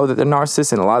don't know that they're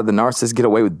narcissists, and a lot of the narcissists get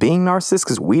away with being narcissists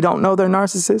because we don't know they're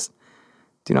narcissists.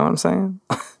 Do you know what I'm saying?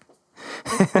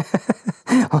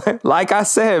 Like I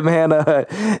said, man,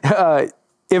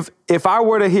 if I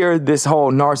were to hear this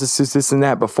whole narcissist, this and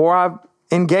that before I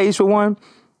engaged with one,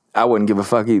 I wouldn't give a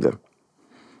fuck either.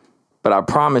 But I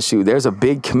promise you, there's a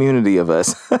big community of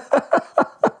us.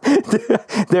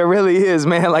 There really is,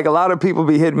 man. Like, a lot of people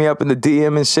be hitting me up in the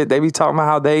DM and shit. They be talking about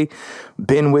how they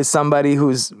been with somebody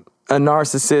who's a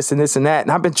narcissist and this and that.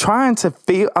 And I've been trying to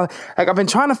figure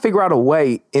out a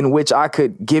way in which I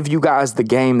could give you guys the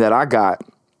game that I got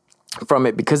from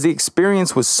it, because the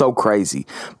experience was so crazy.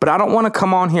 But I don't want to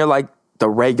come on here like the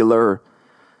regular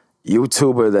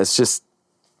YouTuber that's just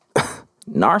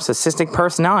narcissistic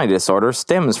personality disorder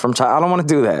stems from child. I don't want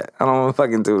to do that. I don't want to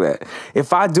fucking do that.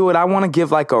 If I do it, I want to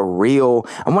give like I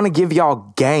want to give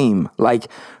y'all game, like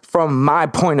from my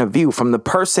point of view, from the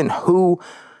person who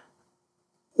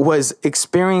was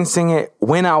experiencing it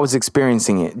when I was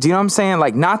experiencing it. Do you know what I'm saying?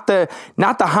 Like, not the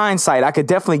hindsight. I could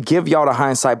definitely give y'all the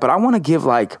hindsight, but I want to give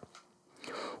like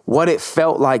what it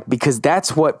felt like, because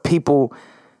that's what people,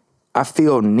 I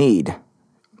feel, need,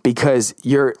 because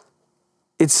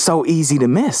it's so easy to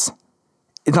miss.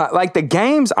 It's not like the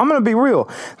games. I'm going to be real.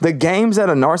 The games that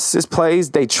a narcissist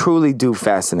plays, they truly do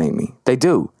fascinate me. They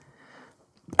do.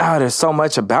 There's so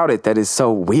much about it that is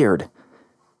so weird.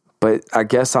 But I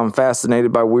guess I'm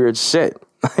fascinated by weird shit.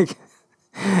 Like,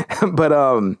 but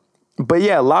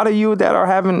yeah, a lot of you that are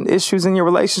having issues in your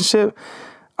relationship,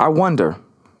 I wonder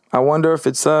if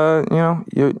it's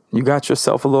you got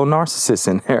yourself a little narcissist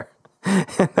in there.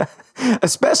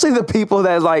 Especially the people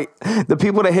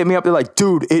that hit me up, they're like,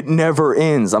 dude, it never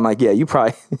ends. I'm like, yeah, you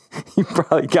probably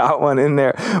got one in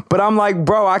there. But I'm like,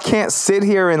 bro, I can't sit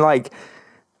here and like,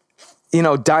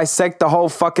 dissect the whole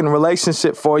fucking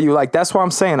relationship for you. Like, that's what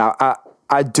I'm saying.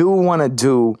 I do want to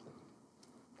do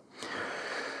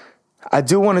a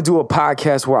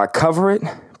podcast where I cover it,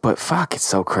 but fuck, it's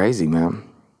so crazy, man.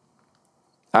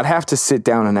 I'd have to sit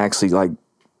down and actually like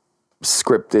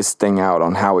script this thing out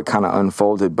on how it kind of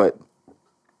unfolded, but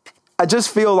I just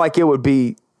feel like it would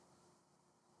be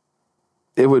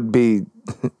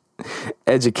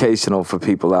educational for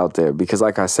people out there, because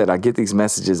like I said, I get these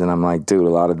messages and I'm like, dude, a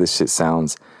lot of this shit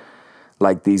sounds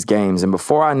like these games. And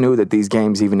before I knew that these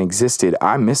games even existed,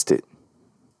 I missed it.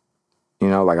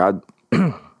 And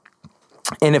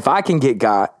if I can get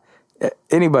got,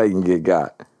 anybody can get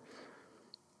got.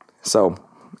 So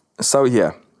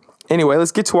yeah. Anyway,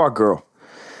 let's get to our girl.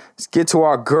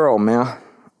 Man.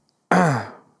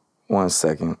 1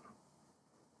 second.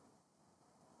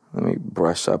 Let me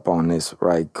brush up on this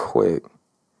right quick.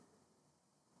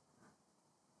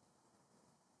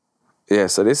 Yeah,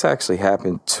 so this actually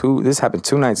happened 2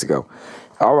 nights ago.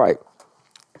 All right.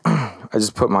 I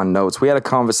just put my notes. We had a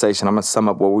conversation. I'm going to sum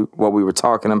up what we were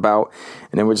talking about,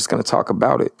 and then we're just going to talk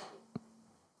about it.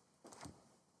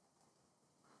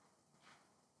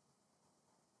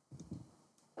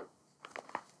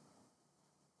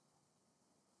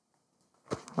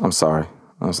 I'm sorry.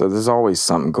 There's always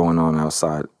something going on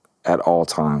outside at all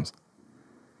times.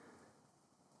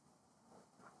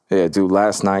 Yeah, dude,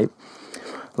 last night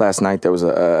there was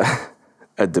a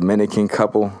Dominican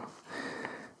couple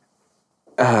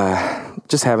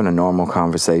just having a normal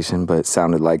conversation, but it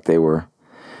sounded like they were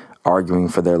arguing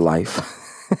for their life,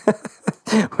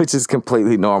 which is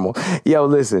completely normal. Yo,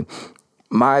 listen,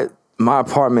 my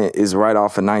apartment is right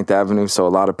off of 9th Avenue, so a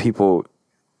lot of people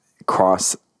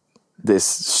cross this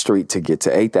street to get to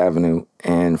 8th Avenue,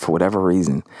 and for whatever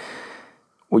reason,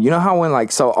 well, you know how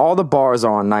so all the bars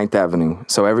are on 9th Avenue,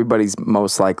 so everybody's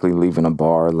most likely leaving a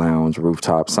bar, lounge,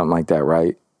 rooftop, something like that,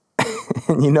 right?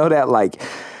 And you know that like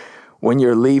when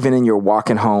you're leaving and you're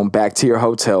walking home, back to your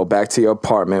hotel, back to your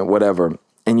apartment, whatever,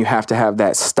 and you have to have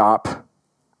that stop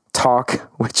talk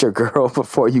with your girl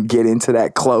before you get into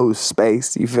that closed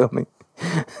space, you feel me?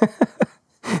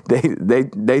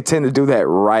 They tend to do that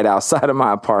right outside of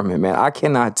my apartment, man. I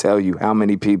cannot tell you how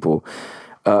many people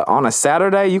on a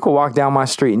Saturday, you can walk down my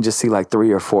street and just see like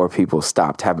 3 or 4 people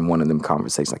stopped having one of them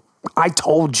conversations. Like, I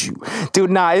told you, dude.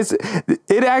 Nah,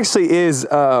 it actually is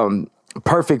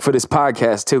perfect for this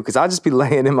podcast too, because I just be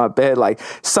laying in my bed. Like,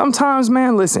 sometimes,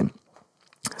 man, listen.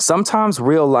 Sometimes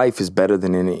real life is better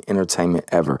than any entertainment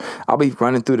ever. I'll be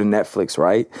running through the Netflix,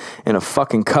 right? And a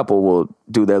fucking couple will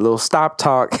do their little stop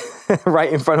talk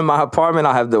right in front of my apartment.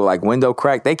 I'll have the like window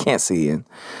crack. They can't see in.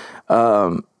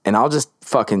 And I'll just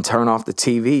fucking turn off the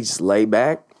TV, just lay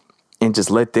back and just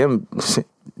let them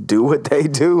do what they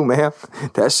do, man.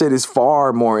 That shit is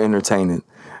far more entertaining.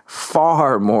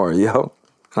 Far more, yo.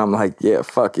 And I'm like, yeah,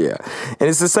 fuck yeah. And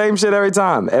it's the same shit every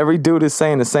time. Every dude is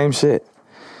saying the same shit.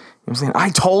 You know what I'm saying? I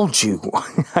told you.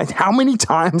 How many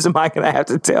times am I going to have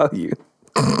to tell you?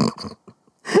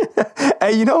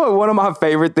 Hey, you know what one of my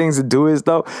favorite things to do is,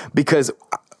 though? Because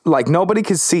like nobody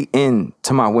can see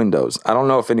into my windows. I don't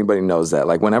know if anybody knows that.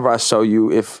 Like whenever I show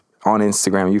you, if on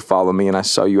Instagram you follow me and I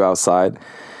show you outside,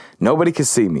 nobody can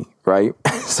see me, right?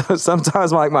 So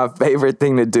sometimes like my favorite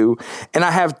thing to do, and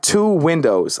I have two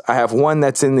windows. I have one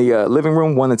that's in the living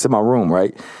room, one that's in my room,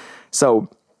 right? So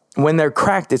when they're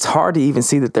cracked, it's hard to even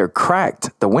see that they're cracked,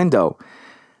 the window.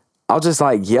 I'll just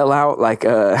like yell out like,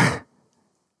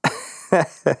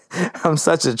 I'm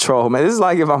such a troll, man. This is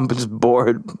like if I'm just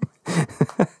bored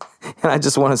and I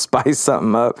just want to spice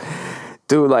something up.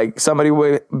 Dude, like somebody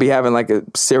would be having like a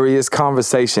serious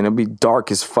conversation. It'll be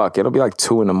dark as fuck. It'll be like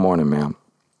 2 a.m, man.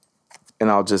 And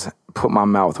I'll just put my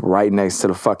mouth right next to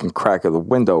the fucking crack of the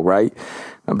window, right?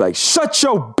 I'm like, shut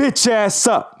your bitch ass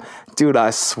up. Dude, I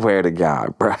swear to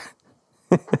God, bro.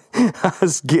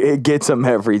 It gets them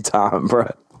every time, bro.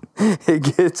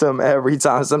 It gets them every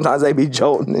time. Sometimes they be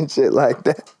jolting and shit like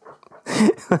that.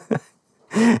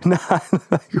 Nah,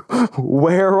 like,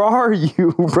 where are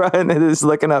you, bro? And they're just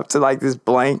looking up to like this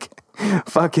blank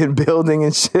fucking building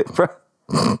and shit, bro.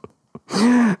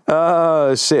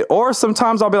 Shit. Or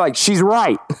sometimes I'll be like, she's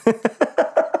right.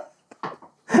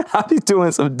 I'll be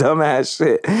doing some dumbass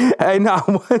shit. Hey, nah,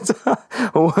 one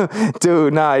time,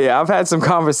 dude, nah, yeah, I've had some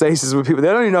conversations with people. They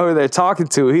don't even know who they're talking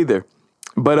to either.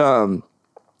 But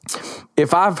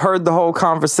if I've heard the whole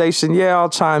conversation, yeah, I'll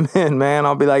chime in, man.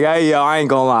 I'll be like, hey, yo, I ain't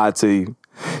gonna lie to you.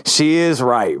 She is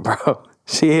right, bro.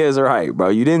 She is right, bro.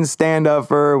 You didn't stand up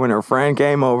for her when her friend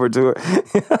came over to her.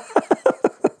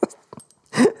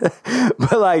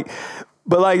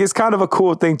 But like, it's kind of a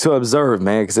cool thing to observe,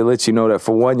 man, because it lets you know that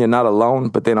for one, you're not alone.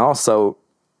 But then also,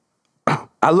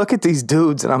 I look at these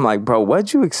dudes and I'm like, bro,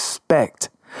 what'd you expect?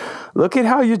 Look at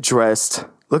how you're dressed.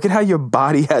 Look at how your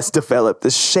body has developed, the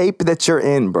shape that you're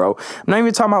in, bro. I'm not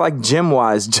even talking about like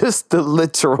gym-wise, just the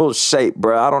literal shape,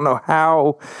 bro. I don't know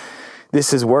how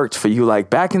this has worked for you. Like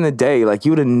back in the day, like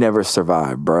you would have never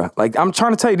survived, bro. Like I'm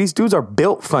trying to tell you, these dudes are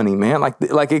built funny, man.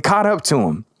 Like it caught up to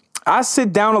them. I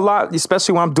sit down a lot,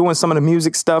 especially when I'm doing some of the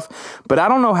music stuff, but I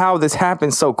don't know how this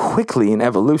happened so quickly in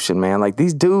evolution, man. Like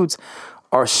these dudes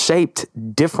are shaped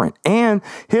different. And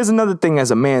here's another thing as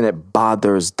a man that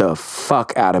bothers the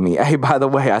fuck out of me. Hey, by the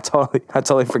way, I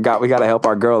totally forgot we got to help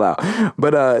our girl out.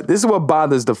 But this is what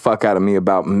bothers the fuck out of me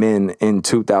about men in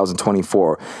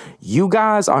 2024. You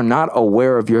guys are not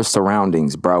aware of your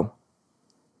surroundings, bro.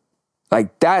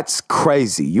 Like that's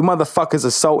crazy. You motherfuckers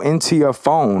are so into your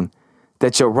phone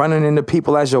that you're running into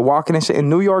people as you're walking and shit in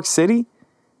New York City.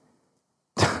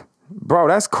 Bro,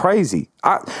 that's crazy.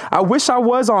 I wish I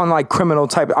was on like criminal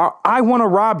type. I want to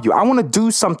rob you. I want to do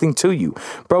something to you,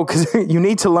 bro, because you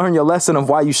need to learn your lesson of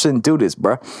why you shouldn't do this,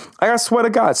 bro. Like, I swear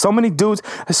to God, so many dudes,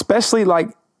 especially like,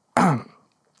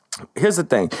 here's the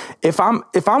thing. If I'm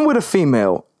with a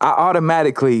female, I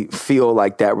automatically feel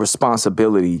like that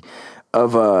responsibility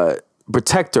of a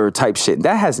protector type shit.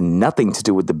 That has nothing to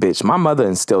do with the bitch. My mother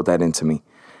instilled that into me.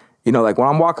 You know, like when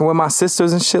I'm walking with my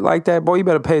sisters and shit like that, boy, you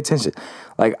better pay attention.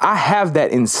 Like I have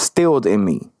that instilled in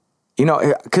me, you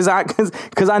know, cause I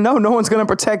know no one's going to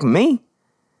protect me.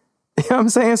 You know what I'm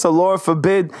saying? So Lord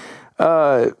forbid,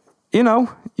 you know,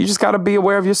 you just got to be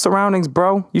aware of your surroundings,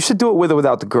 bro. You should do it with or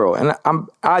without the girl. And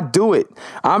I do it.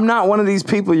 I'm not one of these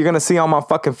people you're going to see on my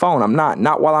fucking phone. I'm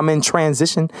not while I'm in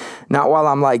transition, not while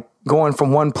I'm like going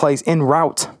from one place en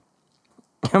route. You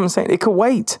know what I'm saying? It could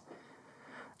wait.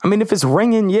 I mean, if it's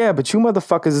ringing, yeah, but you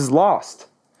motherfuckers is lost.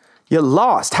 You're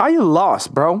lost. How you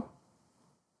lost, bro?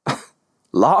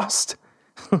 Lost?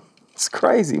 It's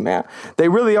crazy, man. They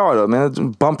really are, though, man. They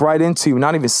bump right into you,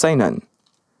 not even say nothing.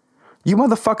 You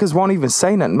motherfuckers won't even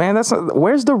say nothing, man.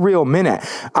 Where's the real men at?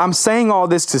 I'm saying all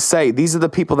this to say these are the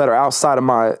people that are outside of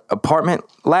my apartment.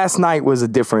 Last night was a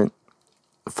different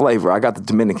flavor. I got the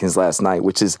Dominicans last night,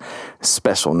 which is a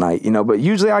special night, you know, but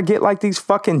usually I get like these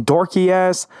fucking dorky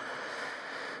ass,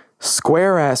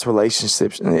 square ass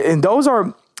relationships. And those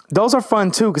are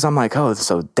fun too. Cause I'm like, oh,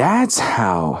 so that's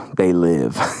how they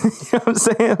live. You know what I'm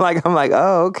saying? Like, I'm like,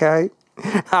 oh, okay.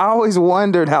 I always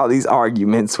wondered how these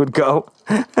arguments would go.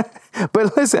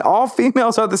 But listen, all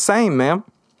females are the same, man.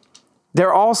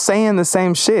 They're all saying the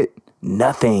same shit.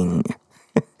 Nothing.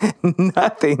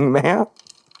 Nothing, man.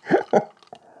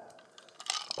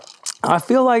 I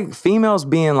feel like females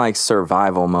being like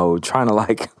survival mode, trying to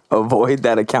like avoid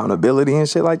that accountability and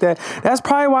shit like that. That's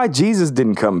probably why Jesus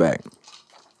didn't come back.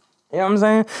 You know what I'm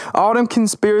saying? All them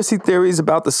conspiracy theories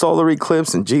about the solar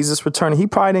eclipse and Jesus returning, he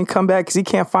probably didn't come back because he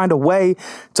can't find a way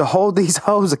to hold these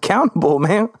hoes accountable,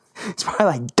 man. He's probably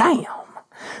like, damn.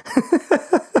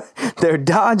 They're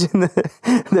dodging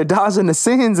the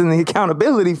sins and the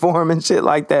accountability for him and shit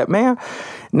like that, man.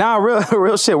 Nah,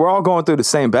 real shit. We're all going through the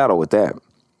same battle with that.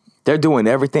 They're doing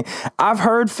everything. I've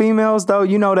heard females though,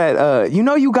 you know that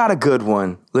you got a good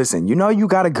one. Listen, you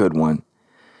got a good one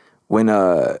when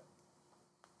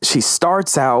she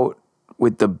starts out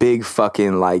with the big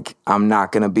fucking like I'm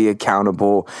not gonna be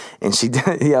accountable, and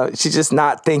she's just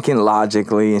not thinking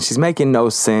logically, and she's making no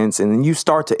sense, and then you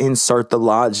start to insert the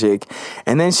logic,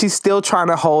 and then she's still trying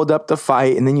to hold up the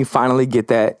fight, and then you finally get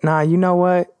that, nah, you know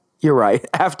what? You're right.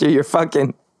 After you're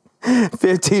fucking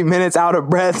 15 minutes out of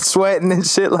breath, sweating and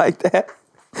shit like that.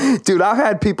 Dude, I've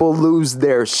had people lose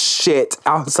their shit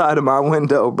outside of my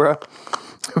window, bro.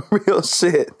 Real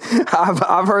shit.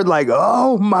 I've heard like,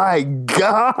 oh my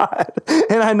God.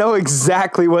 And I know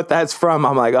exactly what that's from.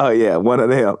 I'm like, oh yeah, one of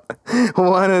them.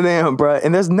 One of them, bro.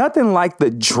 And there's nothing like the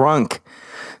drunk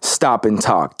stop and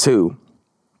talk too.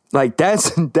 Like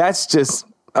that's just,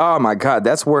 oh my God,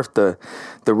 that's worth the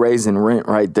raising rent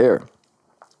right there.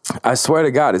 I swear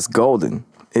to God, it's golden.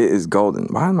 It is golden.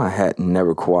 Why did my hat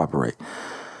never cooperate?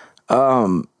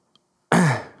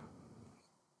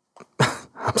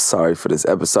 I'm sorry for this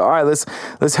episode. All right,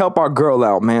 let's help our girl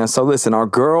out, man. So listen, our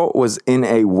girl was in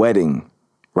a wedding,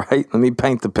 right? Let me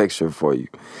paint the picture for you.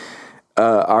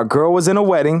 Our girl was in a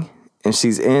wedding, and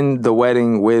she's in the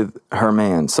wedding with her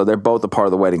man. So they're both a part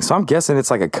of the wedding. So I'm guessing it's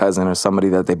like a cousin or somebody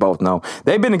that they both know.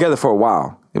 They've been together for a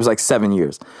while. It was like 7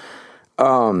 years.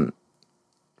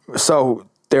 So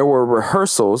there were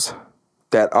rehearsals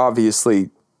that obviously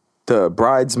the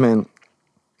bridesmaids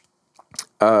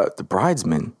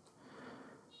and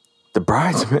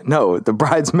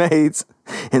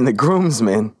the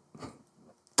groomsmen,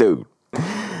 dude,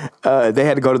 they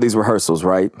had to go to these rehearsals,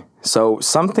 right? So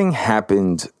something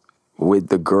happened with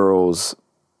the girls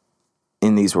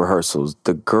in these rehearsals.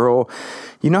 The girl,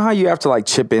 you know how you have to like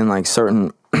chip in like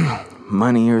certain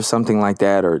money or something like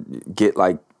that, or get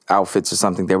like outfits or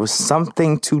something. There was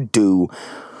something to do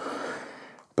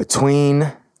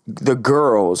between the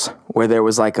girls where there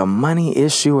was like a money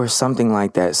issue or something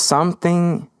like that.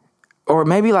 Something, or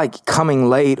maybe like coming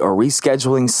late or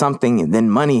rescheduling something, and then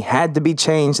money had to be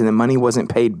changed and the money wasn't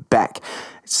paid back.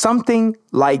 Something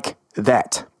like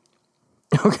that.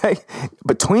 Okay?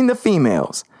 Between the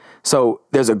females. So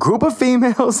there's a group of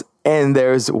females and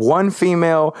there's one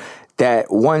female that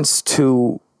wants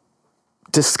to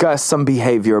discuss some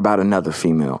behavior about another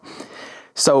female.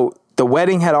 So the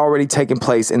wedding had already taken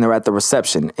place and they're at the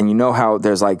reception. And you know how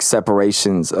there's like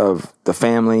separations of the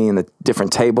family and the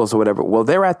different tables or whatever. Well,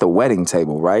 they're at the wedding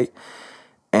table, right?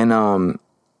 And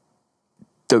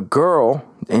the girl,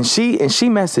 and she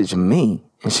messaged me,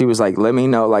 and she was like, let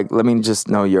me just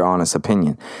know your honest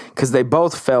opinion. Because they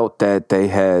both felt that they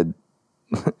had,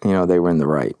 they were in the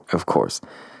right, of course.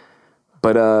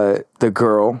 But the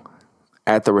girl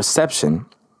at the reception,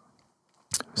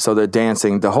 so they're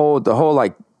dancing, the whole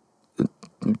like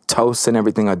toasts and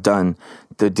everything are done.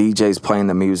 The DJ's playing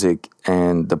the music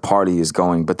and the party is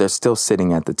going, but they're still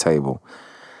sitting at the table.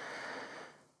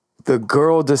 The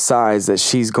girl decides that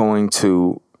she's going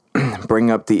to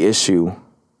bring up the issue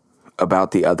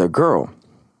about the other girl.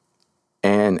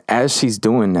 And as she's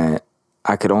doing that,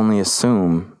 I could only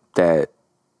assume that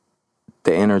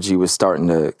the energy was starting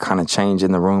to kind of change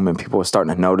in the room, and people were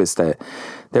starting to notice that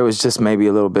there was just maybe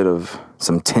a little bit of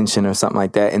some tension or something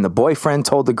like that. And the boyfriend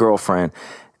told the girlfriend,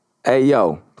 hey,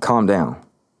 yo, calm down,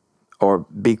 or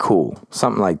be cool,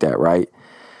 something like that, right?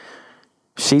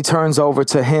 She turns over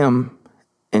to him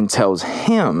and tells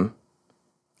him,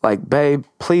 like, babe,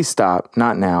 please stop,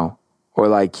 not now. Or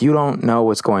like, you don't know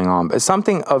what's going on. But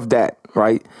something of that,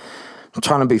 right? I'm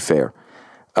trying to be fair.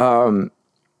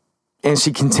 And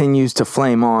she continues to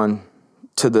flame on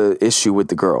to the issue with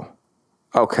the girl.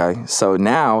 Okay, so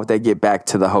now they get back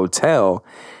to the hotel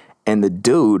and the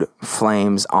dude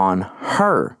flames on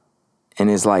her and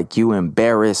is like, you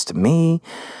embarrassed me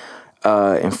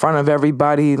in front of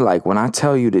everybody. Like, when I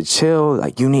tell you to chill,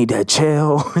 like, you need to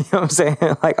chill. You know what I'm saying?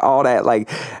 Like, all that.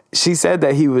 Like, she said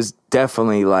that he was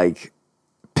definitely like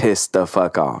pissed the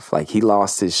fuck off. Like, he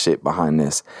lost his shit behind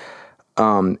this.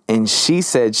 And she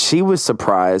said she was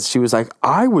surprised. She was like,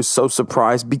 I was so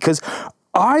surprised because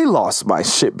I lost my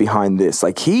shit behind this.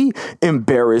 Like, he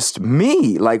embarrassed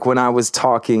me. Like, when I was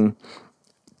talking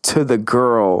to the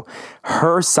girl,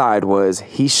 her side was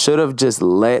he should have just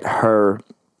let her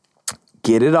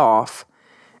get it off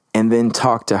and then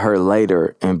talk to her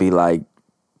later and be like,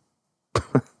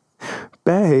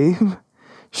 babe,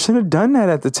 should have done that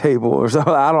at the table or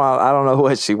something. I don't know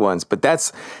what she wants, but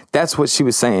that's what she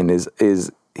was saying is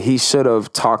he should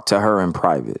have talked to her in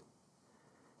private.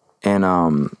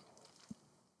 And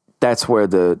that's where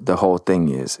the whole thing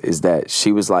is that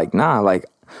she was like, nah, like,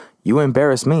 you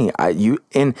embarrassed me.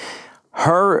 And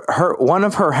One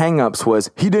of her hangups was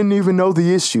he didn't even know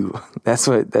the issue. That's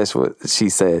what she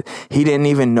said. He didn't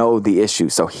even know the issue.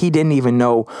 So he didn't even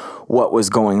know what was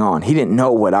going on. He didn't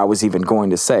know what I was even going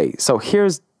to say. So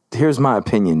here's my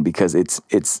opinion, because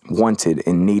it's wanted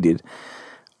and needed.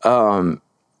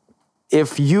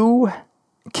 If you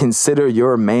consider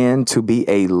your man to be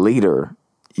a leader,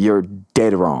 you're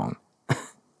dead wrong.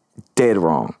 Dead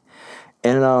wrong.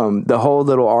 And the whole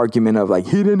little argument of like,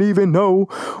 he didn't even know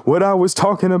what I was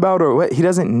talking about or what, he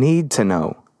doesn't need to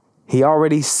know. He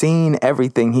already seen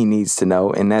everything he needs to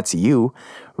know. And that's you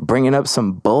bringing up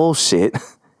some bullshit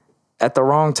at the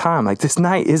wrong time. Like, this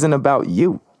night isn't about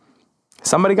you.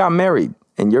 Somebody got married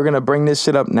and you're going to bring this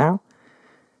shit up now?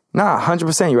 Nah,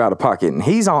 100% you're out of pocket. And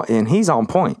he's on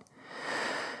point.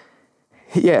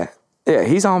 Yeah,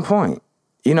 he's on point.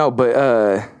 You know,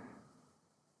 but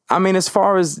I mean, as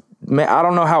far as, man, I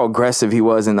don't know how aggressive he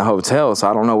was in the hotel, so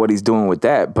I don't know what he's doing with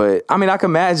that. But I mean, I can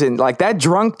imagine like that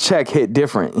drunk check hit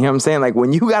different. You know what I'm saying? Like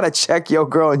when you got to check your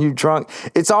girl and you drunk,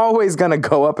 it's always going to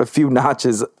go up a few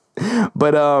notches.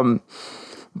 But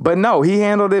no, he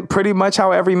handled it pretty much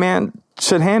how every man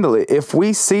should handle it. If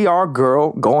we see our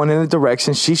girl going in a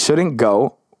direction she shouldn't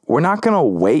go, we're not going to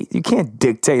wait. You can't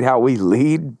dictate how we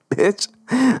lead, bitch.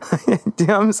 You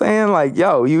know what I'm saying? Like,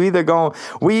 yo, we either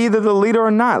the leader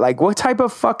or not. Like, what type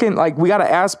of fucking, like, we got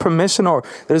to ask permission, or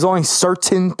there's only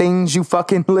certain things you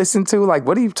fucking listen to? Like,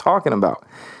 what are you talking about?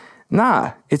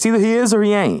 Nah, it's either he is or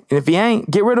he ain't. And if he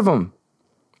ain't, get rid of him.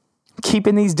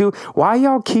 Keeping these dudes. Why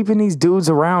y'all keeping these dudes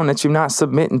around that you're not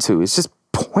submitting to? It's just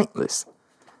pointless.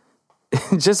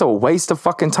 It's just a waste of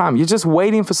fucking time. You're just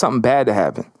waiting for something bad to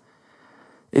happen.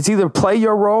 It's either play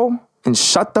your role and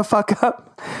shut the fuck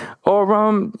up, or,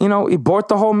 abort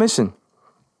the whole mission.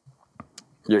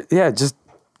 Yeah, it just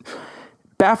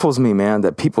baffles me, man,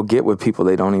 that people get with people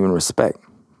they don't even respect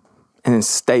and then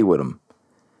stay with them.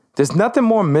 There's nothing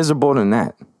more miserable than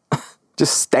that.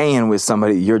 Just staying with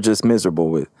somebody you're just miserable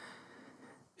with.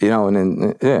 You know, and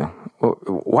then, yeah.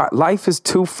 Life is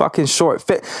too fucking short.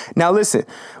 Now, listen,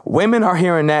 women are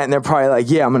hearing that and they're probably like,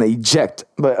 yeah, I'm going to eject.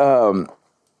 But,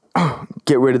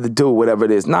 get rid of the dude, whatever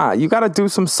it is. Nah, you got to do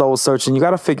some soul searching. You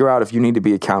got to figure out if you need to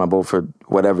be accountable for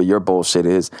whatever your bullshit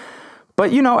is.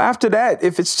 But, after that,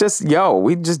 if it's just,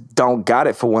 we just don't got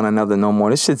it for one another no more.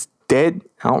 This shit's dead.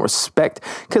 I don't respect.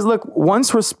 Because, look,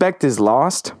 once respect is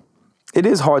lost, it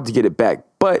is hard to get it back.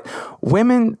 But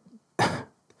women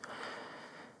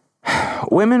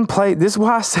play. This is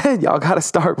why I said y'all got to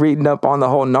start reading up on the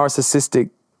whole narcissistic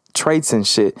traits and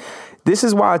shit. This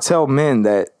is why I tell men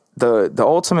that the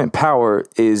ultimate power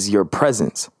is your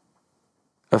presence.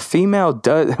 A female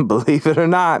does, believe it or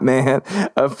not, man,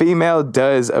 a female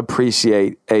does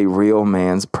appreciate a real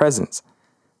man's presence.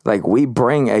 Like, we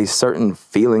bring a certain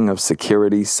feeling of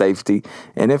security, safety.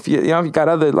 And if you got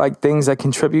other like things that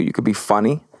contribute, you could be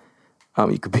funny.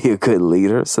 You could be a good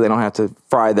leader, so they don't have to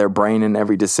fry their brain in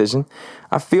every decision.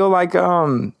 I feel like,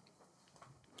 yeah.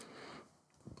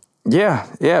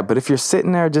 But if you're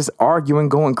sitting there just arguing,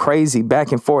 going crazy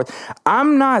back and forth,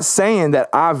 I'm not saying that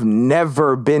I've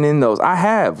never been in those. I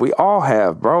have. We all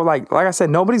have, bro. Like I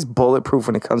said, nobody's bulletproof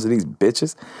when it comes to these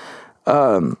bitches.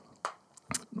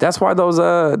 That's why those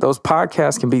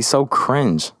podcasts can be so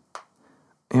cringe.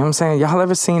 You know what I'm saying? Y'all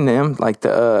ever seen them? Like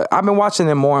I've been watching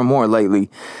them more and more lately.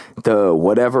 The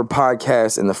Whatever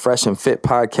podcast and the Fresh and Fit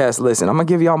podcast. Listen, I'm going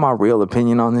to give y'all my real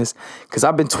opinion on this because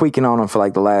I've been tweaking on them for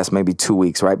like the last maybe 2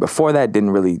 weeks, right? Before that, didn't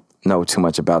really know too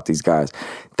much about these guys.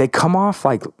 They come off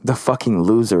like the fucking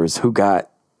losers who got...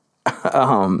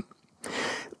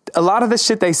 a lot of the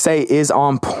shit they say is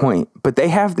on point, but they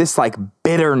have this like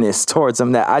bitterness towards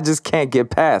them that I just can't get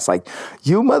past. Like,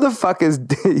 you motherfuckers,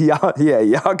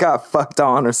 y'all got fucked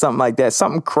on or something like that.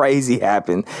 Something crazy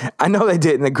happened. I know they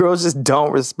did, and the girls just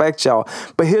don't respect y'all.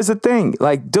 But here's the thing,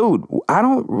 like, dude,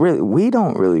 we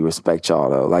don't really respect y'all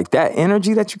though. Like, that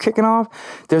energy that you're kicking off,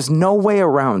 there's no way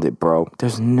around it, bro.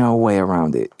 There's no way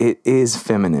around it. It is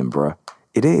feminine, bro.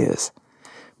 It is.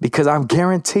 Because I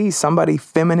guarantee somebody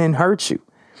feminine hurt you.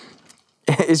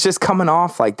 It's just coming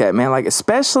off like that, man. Like,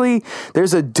 especially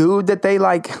there's a dude that they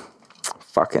like,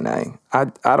 fucking A.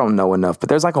 I don't know enough, but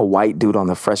there's like a white dude on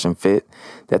the Fresh and Fit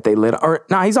that they lit. Or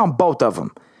nah, he's on both of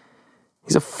them.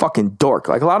 He's a fucking dork.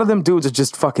 Like, a lot of them dudes are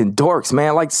just fucking dorks,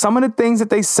 man. Like, some of the things that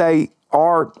they say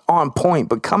are on point,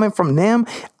 but coming from them,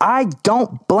 I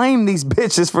don't blame these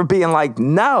bitches for being like,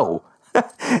 no.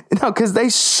 No, because they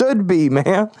should be,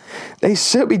 man. They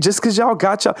should be. Just because y'all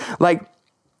got y'all, like,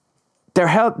 they're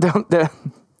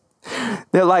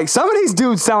like, some of these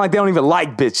dudes sound like they don't even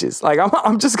like bitches. Like,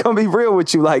 I'm just gonna be real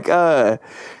with you. Like,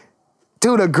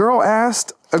 Dude, a girl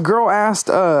asked,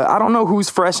 I don't know who's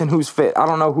fresh and who's fit. I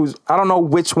don't know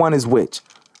which one is which.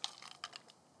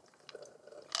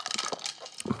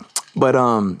 But,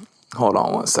 hold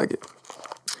on one second.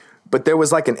 But there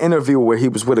was like an interview where he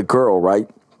was with a girl, right?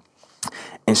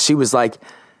 And she was like,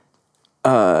 she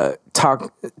was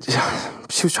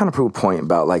trying to prove a point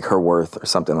about like her worth or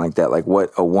something like that, like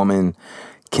what a woman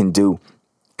can do.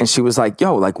 And she was like,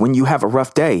 yo, like when you have a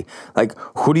rough day, like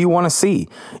who do you want to see?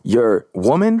 Your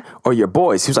woman or your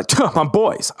boys? He was like, my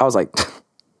boys. I was like,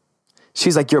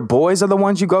 she's like, your boys are the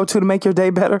ones you go to make your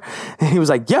day better? And he was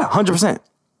like, yeah, 100%.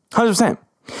 100%.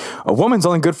 A woman's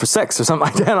only good for sex or something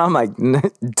like that. And I'm like,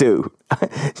 dude,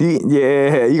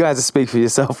 yeah, you guys have to speak for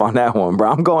yourself on that one,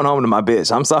 bro. I'm going home to my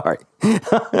bitch. I'm sorry.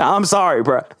 I'm sorry,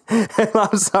 bro.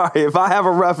 I'm sorry. If I have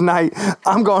a rough night,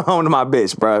 I'm going home to my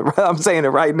bitch, bro. I'm saying it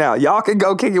right now. Y'all can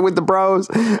go kick it with the bros.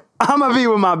 I'm going to be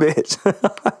with my bitch.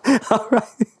 All right.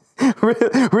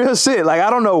 Real shit. Like,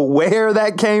 I don't know where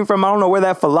that came from. I don't know where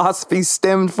that philosophy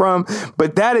stemmed from,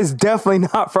 but that is definitely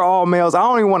not for all males. I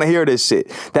don't even want to hear this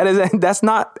shit. That's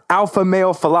not alpha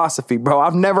male philosophy, bro.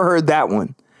 I've never heard that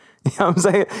one. You know what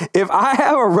I'm saying? If I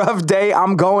have a rough day,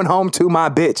 I'm going home to my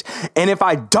bitch. And if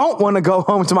I don't want to go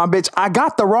home to my bitch, I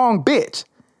got the wrong bitch.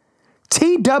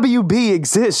 TWB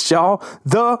exists, y'all.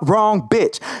 The wrong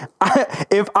bitch.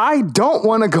 If I don't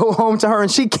want to go home to her and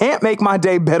she can't make my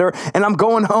day better and I'm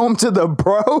going home to the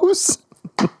bros,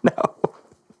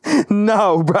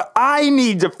 no, bro. I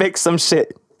need to fix some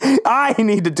shit. I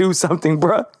need to do something,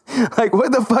 bro. Like,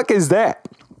 what the fuck is that?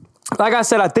 Like I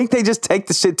said, I think they just take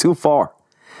the shit too far.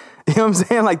 You know what I'm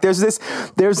saying? Like, there's this,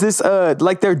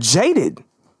 like, they're jaded.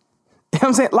 You know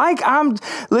what I'm saying? Like,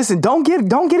 listen, don't get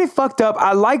it fucked up.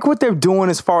 I like what they're doing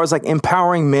as far as like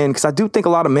empowering men, because I do think a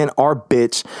lot of men are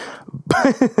bitch.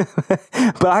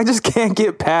 But I just can't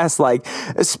get past, like,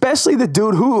 especially the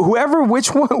dude whichever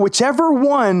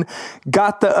one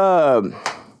got the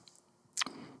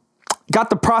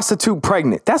prostitute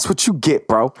pregnant. That's what you get,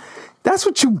 bro. That's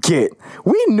what you get.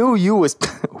 We knew you was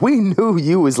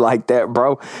like that,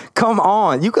 bro. Come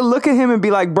on. You can look at him and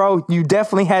be like, bro, you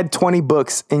definitely had 20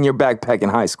 books in your backpack in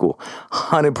high school.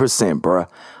 100%, bro.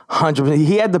 100%.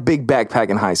 He had the big backpack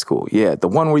in high school. Yeah, the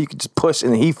one where you could just push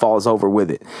and he falls over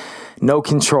with it. No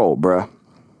control, bro.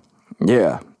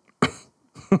 Yeah.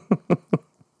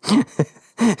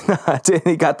 Then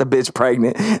he got the bitch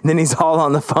pregnant. Then he's all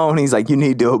on the phone. He's like, you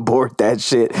need to abort that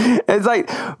shit. It's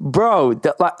like, bro,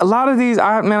 a lot of these,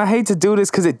 I hate to do this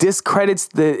because it discredits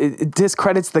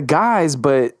the guys,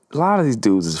 but a lot of these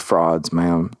dudes is frauds,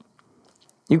 man.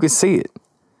 You can see it.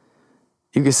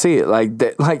 You can see it, like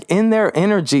that, like in their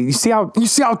energy. You see how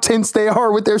tense they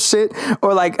are with their shit,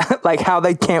 or like how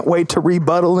they can't wait to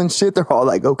rebuttal and shit. They're all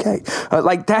like, okay,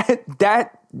 like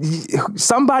that.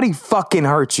 Somebody fucking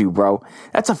hurt you, bro.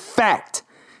 That's a fact.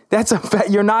 That's a fact.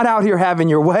 You're not out here having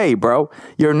your way, bro.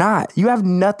 You're not. You have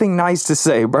nothing nice to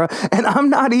say, bro. And I'm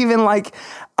not even like,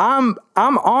 I'm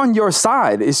on your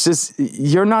side. It's just,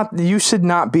 you should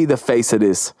not be the face of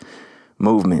this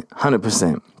movement.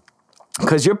 100%.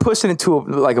 Because you're pushing it to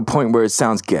a point where it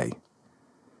sounds gay.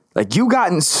 Like, you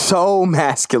gotten so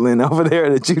masculine over there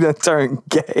that you done turned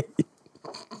gay.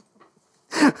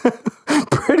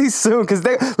 Pretty soon, because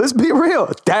let's be real,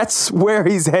 that's where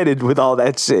he's headed with all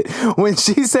that shit. When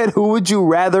she said, who would you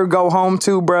rather go home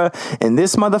to, bruh, and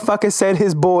this motherfucker said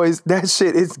his boys, that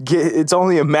shit, it's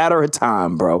only a matter of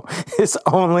time, bro. It's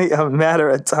only a matter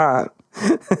of time.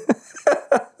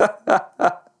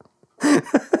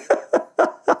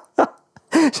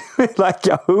 Like,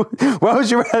 yo, what would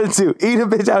you rather do? Eat a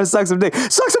bitch out or suck some dick?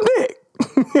 Suck some dick.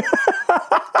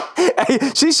 Hey,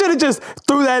 she should have just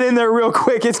threw that in there real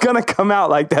quick. It's gonna come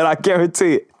out like that. I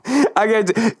guarantee it.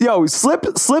 Yo,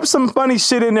 slip some funny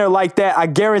shit in there like that. I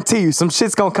guarantee you, some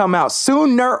shit's gonna come out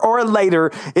sooner or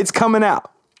later. It's coming out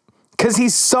because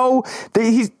he's too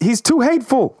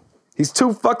hateful. He's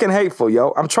too fucking hateful,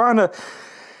 yo. I'm trying to.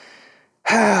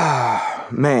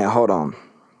 Man, hold on.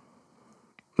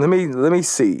 Let me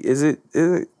see. Is it?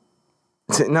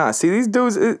 Nah. See, these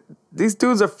dudes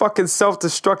are fucking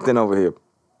self-destructing over here.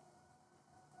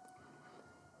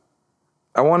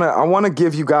 I wanna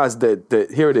give you guys the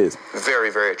here it is. Very,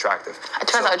 very attractive. It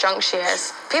turns out how drunk she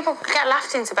is. People get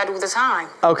laughed into bed all the time.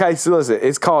 Okay, so listen,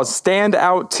 it's called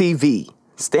Standout TV.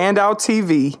 Standout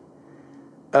TV.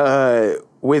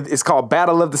 It's called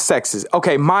Battle of the Sexes.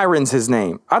 Okay, Myron's his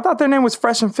name. I thought their name was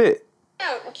Fresh and Fit.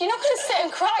 No, you're not going to sit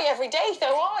and cry every day,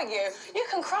 though, are you? You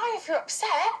can cry if you're upset.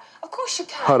 Of course you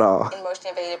can. Hold on.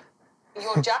 Emotionally available.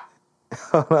 You're jacked.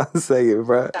 Hold on a second,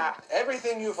 bro.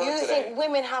 Everything you've heard today. You think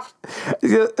women have...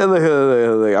 Look,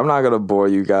 I'm not going to bore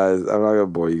you guys. But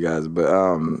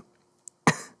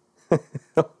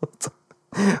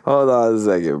Hold on a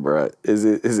second, bro. Is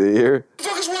it here?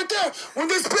 Fuckers weren't there when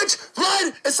this bitch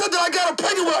lied and said that I got her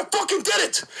pregnant when I fucking did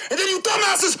it. And then you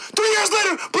dumbasses, 3 years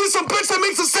later, believe some bitch that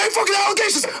makes the same fucking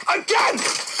allegations again.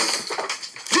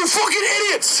 You fucking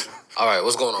idiots. All right,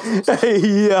 what's going on? Hey,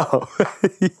 yo.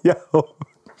 Yo.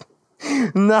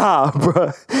 Nah,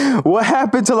 bro. What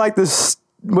happened to like this?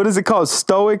 What is it called?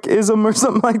 Stoicism or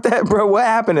something like that, bro? What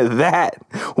happened to that?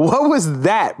 What was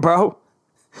that, bro?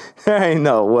 There ain't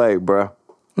no way, bro.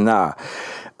 Nah.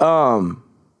 Oh,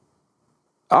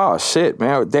 shit,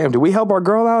 man. Damn, did we help our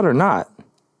girl out or not?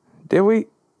 Did we?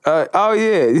 Oh,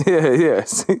 yeah.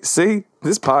 See?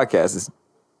 This podcast is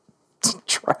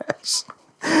trash.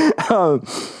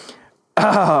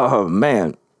 Oh,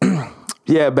 man.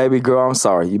 Yeah, baby girl, I'm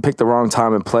sorry. You picked the wrong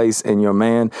time and place, and your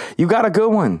man, you got a good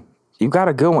one.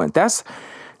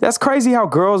 That's crazy how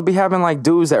girls be having, like,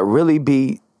 dudes that really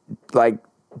be, like,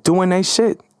 doing they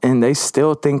shit, and they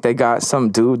still think they got some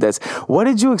dude that's, what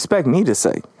did you expect me to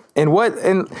say? And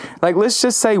like, let's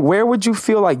just say, where would you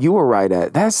feel like you were right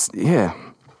at? Yeah.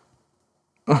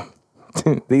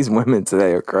 These women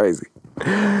today are crazy.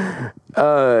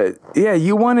 Yeah,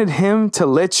 you wanted him to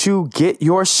let you get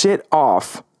your shit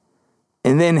off,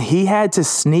 and then he had to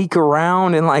sneak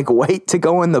around and, like, wait to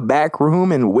go in the back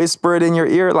room and whisper it in your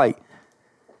ear, like,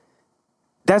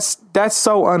 That's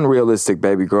so unrealistic,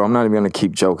 baby girl. I'm not even gonna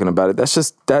keep joking about it. That's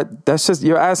just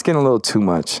you're asking a little too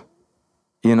much,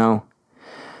 you know?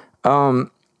 And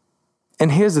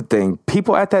here's the thing.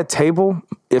 People at that table,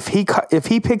 if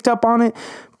he picked up on it,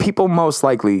 people most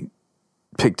likely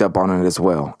picked up on it as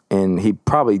well. And he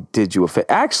probably did you a favor.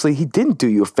 Actually, he didn't do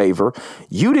you a favor.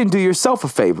 You didn't do yourself a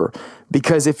favor.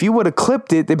 Because if you would have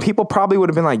clipped it, then people probably would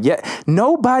have been like, yeah,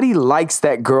 nobody likes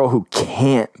that girl who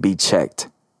can't be checked.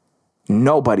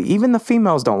 Nobody. Even the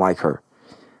females don't like her.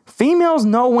 Females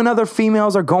know when other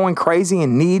females are going crazy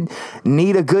and need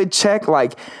a good check.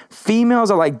 Like,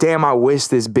 females are like, damn, I wish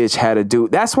this bitch had a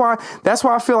dude. That's why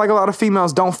I feel like a lot of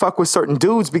females don't fuck with certain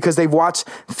dudes, because they've watched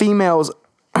females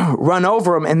run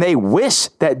over them and they wish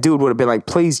that dude would have been like,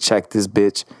 please check this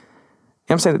bitch. You know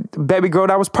what I'm saying? Baby girl,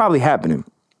 that was probably happening.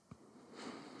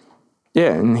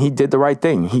 Yeah, and he did the right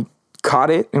thing. He caught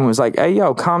it and was like, hey,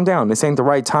 yo, calm down. This ain't the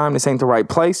right time. This ain't the right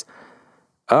place.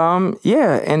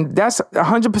 Yeah, and that's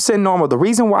 100% normal. The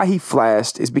reason why he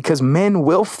flashed is because men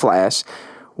will flash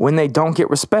when they don't get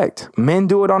respect. Men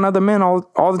do it on other men all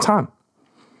the time.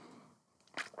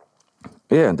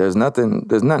 Yeah, there's nothing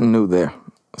new there.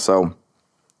 So,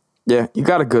 yeah, you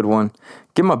got a good one.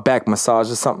 Give him a back massage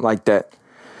or something like that.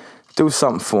 Do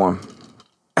something for him.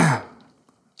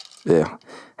 Yeah.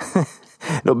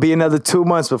 It'll be another 2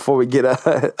 months before we get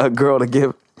a girl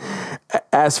to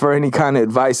ask for any kind of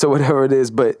advice or whatever it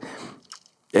is. But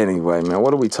anyway, man,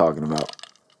 what are we talking about?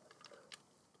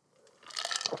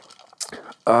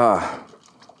 I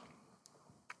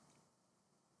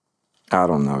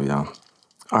don't know, y'all.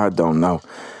 I don't know.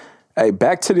 Hey,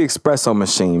 back to the espresso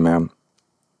machine, man.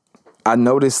 I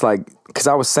noticed, like, because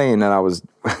I was saying that I was,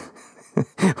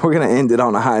 we're going to end it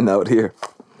on a high note here.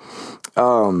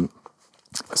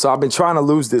 So I've been trying to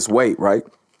lose this weight, right?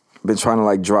 Been trying to,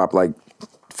 like, drop, like,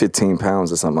 15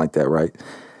 pounds or something like that, right?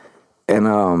 And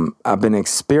I've been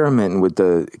experimenting with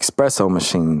the espresso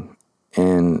machine,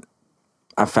 and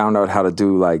I found out how to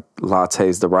do, like,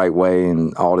 lattes the right way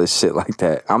and all this shit like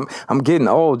that. I'm getting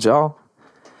old, y'all.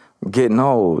 I'm getting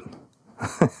old.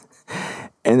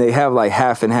 And they have, like,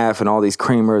 half and half and all these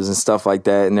creamers and stuff like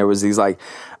that. And there was these, like,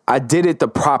 I did it the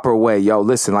proper way. Yo,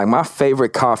 listen, like, my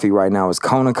favorite coffee right now is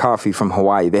Kona Coffee from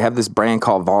Hawaii. They have this brand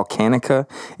called Volcanica.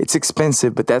 It's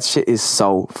expensive, but that shit is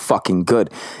so fucking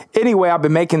good. Anyway, I've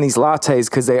been making these lattes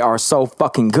because they are so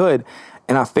fucking good.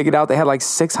 And I figured out they had like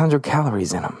 600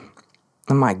 calories in them.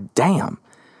 I'm like, damn.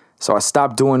 So I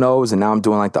stopped doing those, and now I'm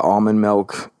doing like the almond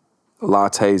milk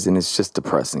lattes, and it's just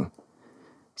depressing.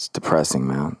 It's depressing,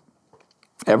 man.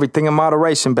 Everything in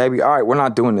moderation, baby. All right, we're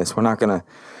not doing this. We're not going to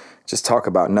just talk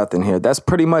about nothing here. That's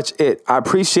pretty much it. I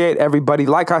appreciate everybody.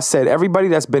 Like I said, everybody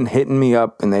that's been hitting me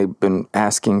up and they've been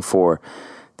asking for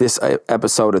this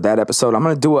episode or that episode. I'm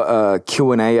going to do a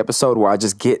Q&A episode where I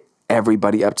just get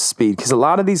everybody up to speed, because a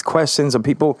lot of these questions are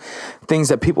things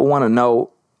that people want to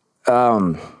know.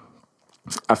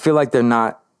 I feel like they're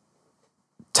not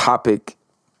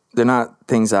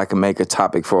things that I can make a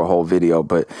topic for a whole video,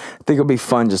 but I think it'll be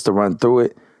fun just to run through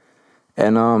it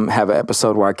and have an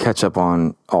episode where I catch up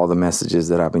on all the messages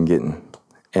that I've been getting.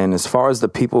 And as far as the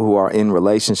people who are in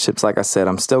relationships, like I said,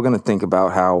 I'm still going to think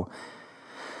about how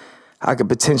I could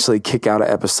potentially kick out an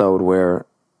episode where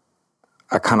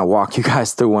I kind of walk you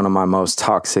guys through one of my most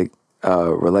toxic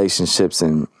relationships,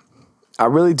 and I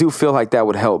really do feel like that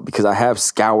would help because I have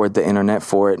scoured the internet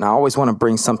for it and I always want to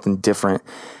bring something different.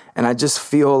 And I just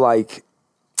feel like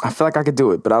I could do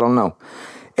it, but I don't know.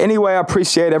 Anyway, I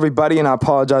appreciate everybody and I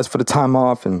apologize for the time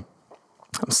off and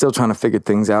I'm still trying to figure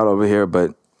things out over here,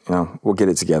 but you know, we'll get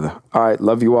it together. All right.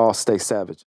 Love you all. Stay savage.